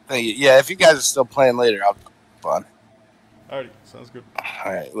 Thank you. Yeah, if you guys are still playing later, I'll fun. Alrighty, sounds good.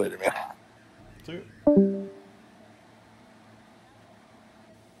 All right, later, man. See you.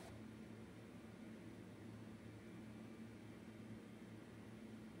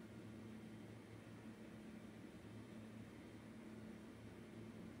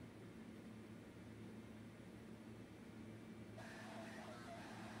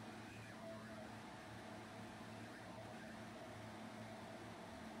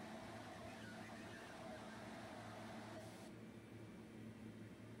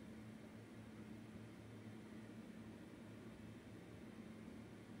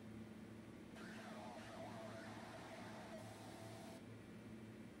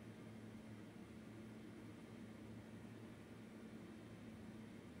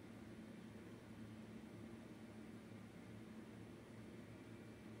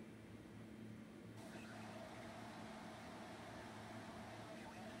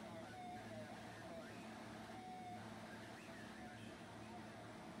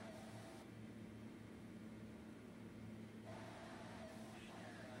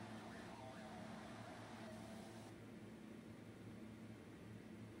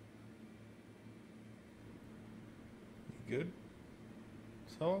 You good?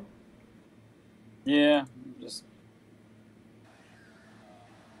 So? Yeah, just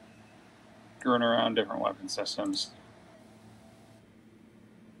screwing around different weapon systems.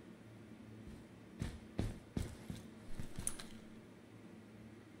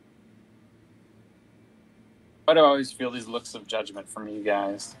 Why do I always feel these looks of judgment from you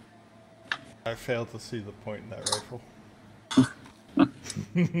guys? I failed to see the point in that rifle.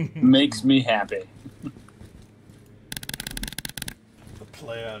 Makes me happy. The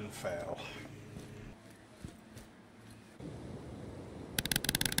plan fail.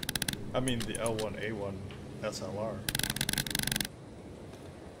 I mean the L1A1 SLR.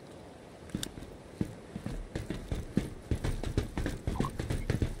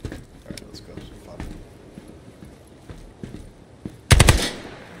 Alright, let's go have some fun.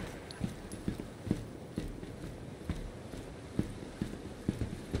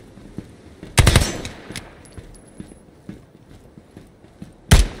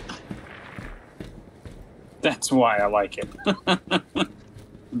 That's why I like it.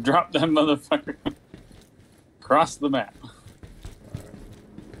 Drop that motherfucker across the map.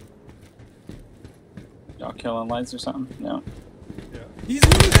 Y'all killing lights or something? No. Yeah. He's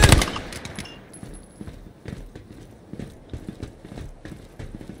wounded!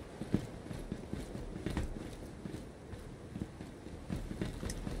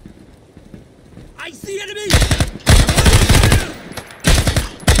 I see enemy!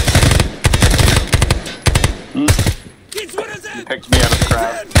 It's one of them! You picked me out of the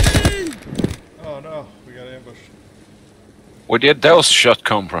crowd. Oh no, we got ambushed. Where did those shots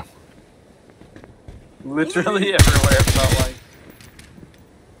come from? Literally everywhere, it felt like.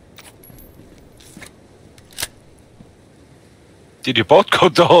 Did you both go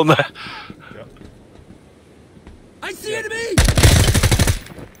down? Yep. I see enemy!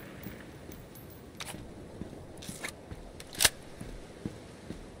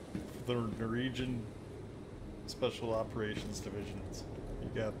 The Norwegian Special Operations Divisions. You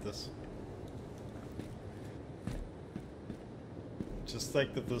got this. Just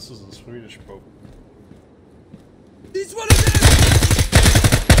think that this is a Swedish boat. He's one of them!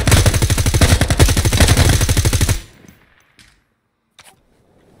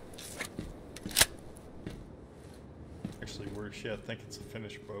 Actually, worse yet, I think it's a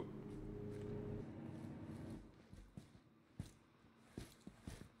Finnish boat.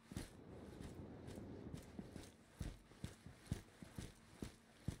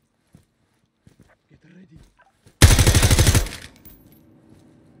 Get ready.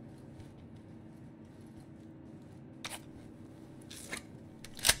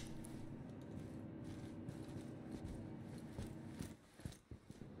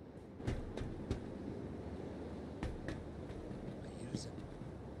 Here's it.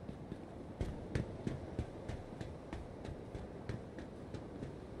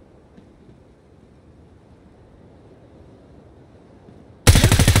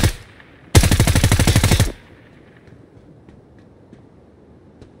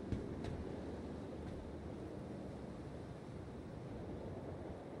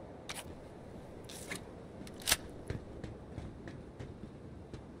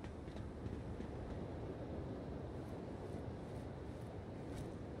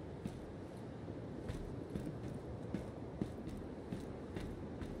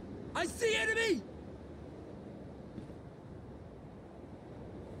 I see enemy!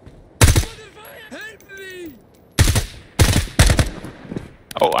 Help me!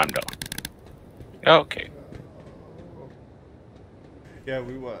 Oh, I'm down. Okay. Yeah,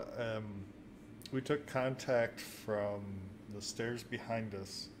 we took contact from the stairs behind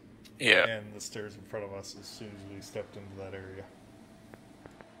us Yeah. and the stairs in front of us as soon as we stepped into that area.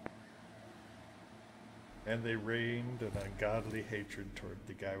 And they rained an ungodly hatred toward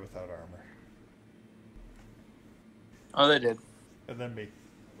the guy without armor. Oh, they did. And then me.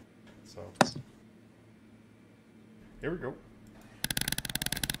 So, here we go.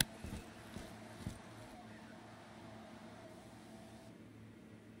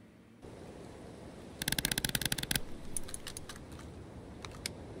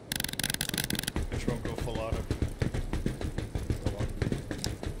 Which won't go full auto. Come on.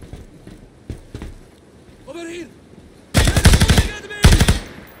 Over here! Get me!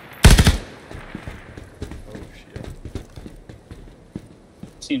 Oh shit.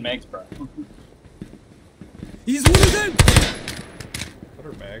 Seen Megs, bro. He's one of them! What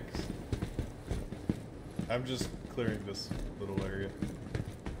are mags? I'm just clearing this little area.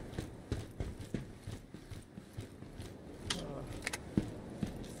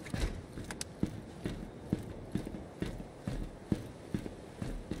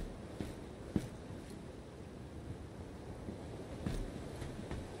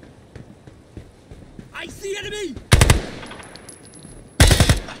 I see enemy!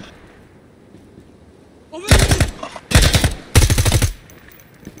 Over here!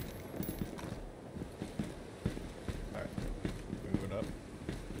 Alright. Moving up.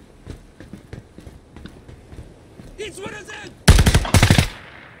 It's one of them!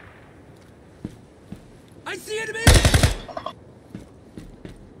 I see enemy!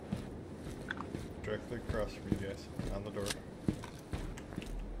 Directly across from you guys. On the door.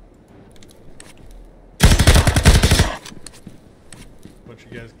 Once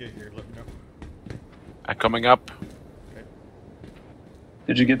you guys get here, let me know. I'm coming up. Okay.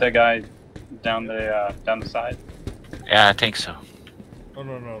 Did you get that guy down the side? Yeah, I think so. Oh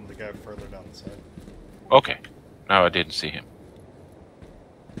no, the guy further down the side. Okay. No, I didn't see him.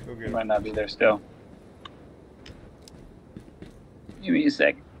 Go He get might him. not be there still. Give me a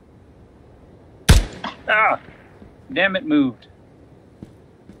second. Ah! Damn it, moved.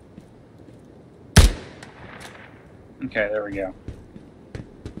 Okay, there we go.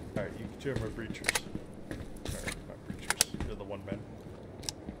 Alright, you two are my breachers. Alright, not breachers. You're the one man.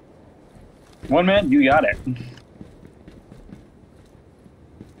 One man, you got it.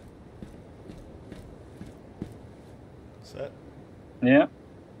 Set. Yeah.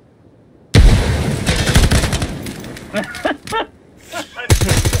 I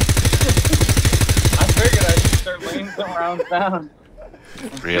figured I should start laying some rounds down.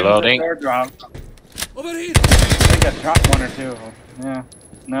 Reloading. They're dropped. Over here! I think I dropped one or two of them. Yeah.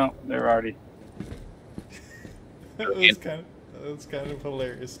 No, they're already. That's kind of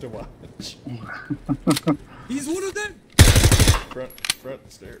hilarious to watch. He's one of them!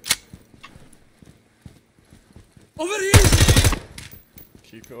 Front stairs. Over here!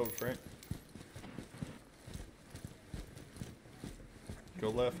 Keep going, Frank. Go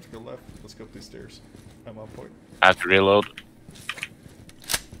left, go left. Let's go up these stairs. I'm on point. I have to reload.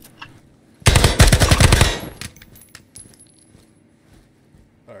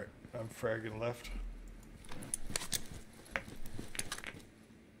 Alright, I'm fragging left.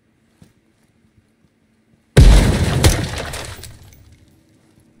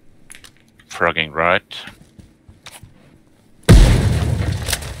 Frogging right.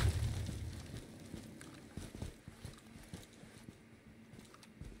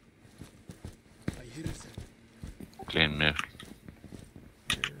 I hear it. Clean move.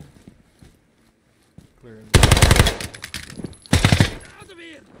 Clear. Clearing. Out of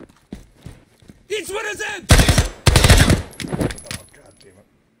here! It's one of them! Oh, god damn it.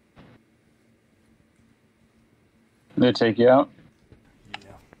 They take you out.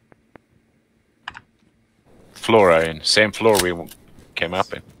 Yeah. Floor in. Same floor we came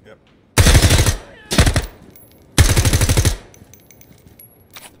up in. Yep.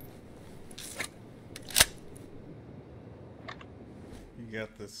 You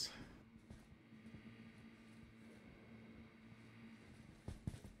got this.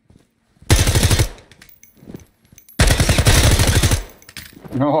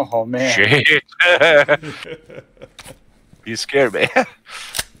 Oh man. Shit! You scared me. It's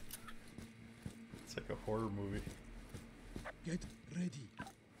like a horror movie. Get ready.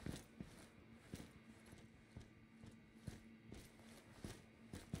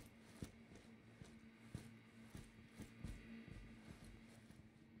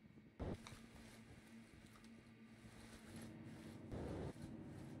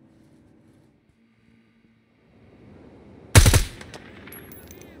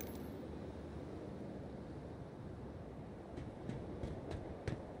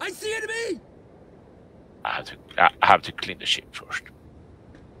 I see enemy! I have to clean the ship first.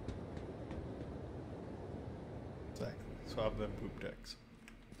 Exactly. Swab them poop decks.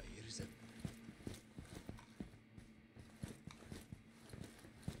 I hear them.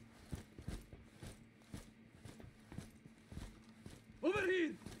 Over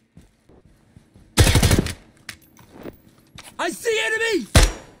here! I see enemy!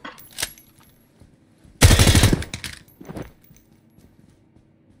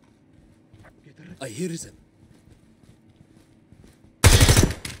 I hear them.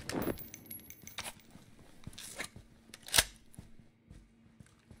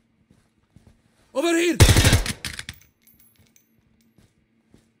 Over here!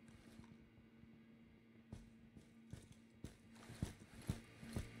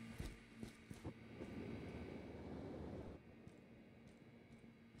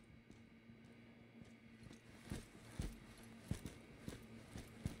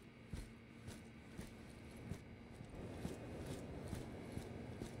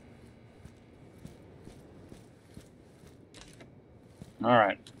 All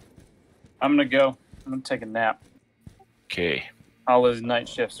right. I'm gonna go. I'm gonna take a nap. Okay. All those night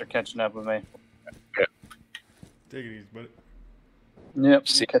shifts are catching up with me. Take it easy, buddy. Yep.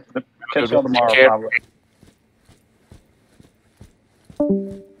 See- Catch y'all tomorrow, Take care. probably.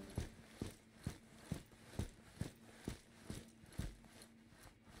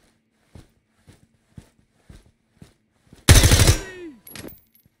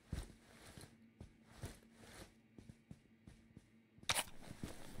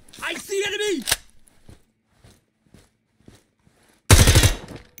 I see enemy!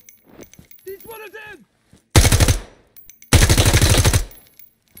 It's one of them!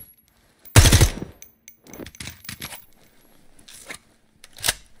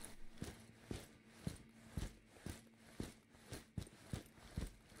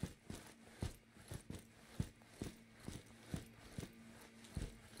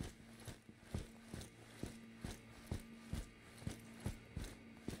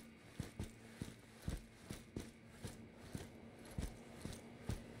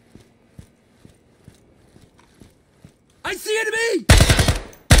 I see enemy!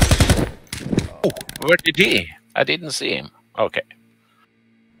 Where did he? I didn't see him. Okay.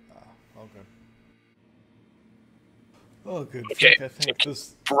 All good. Oh, good. Okay, Frank, I think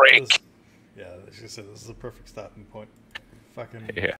this break. yeah, as you said, this is a perfect stopping point. Fucking Yeah.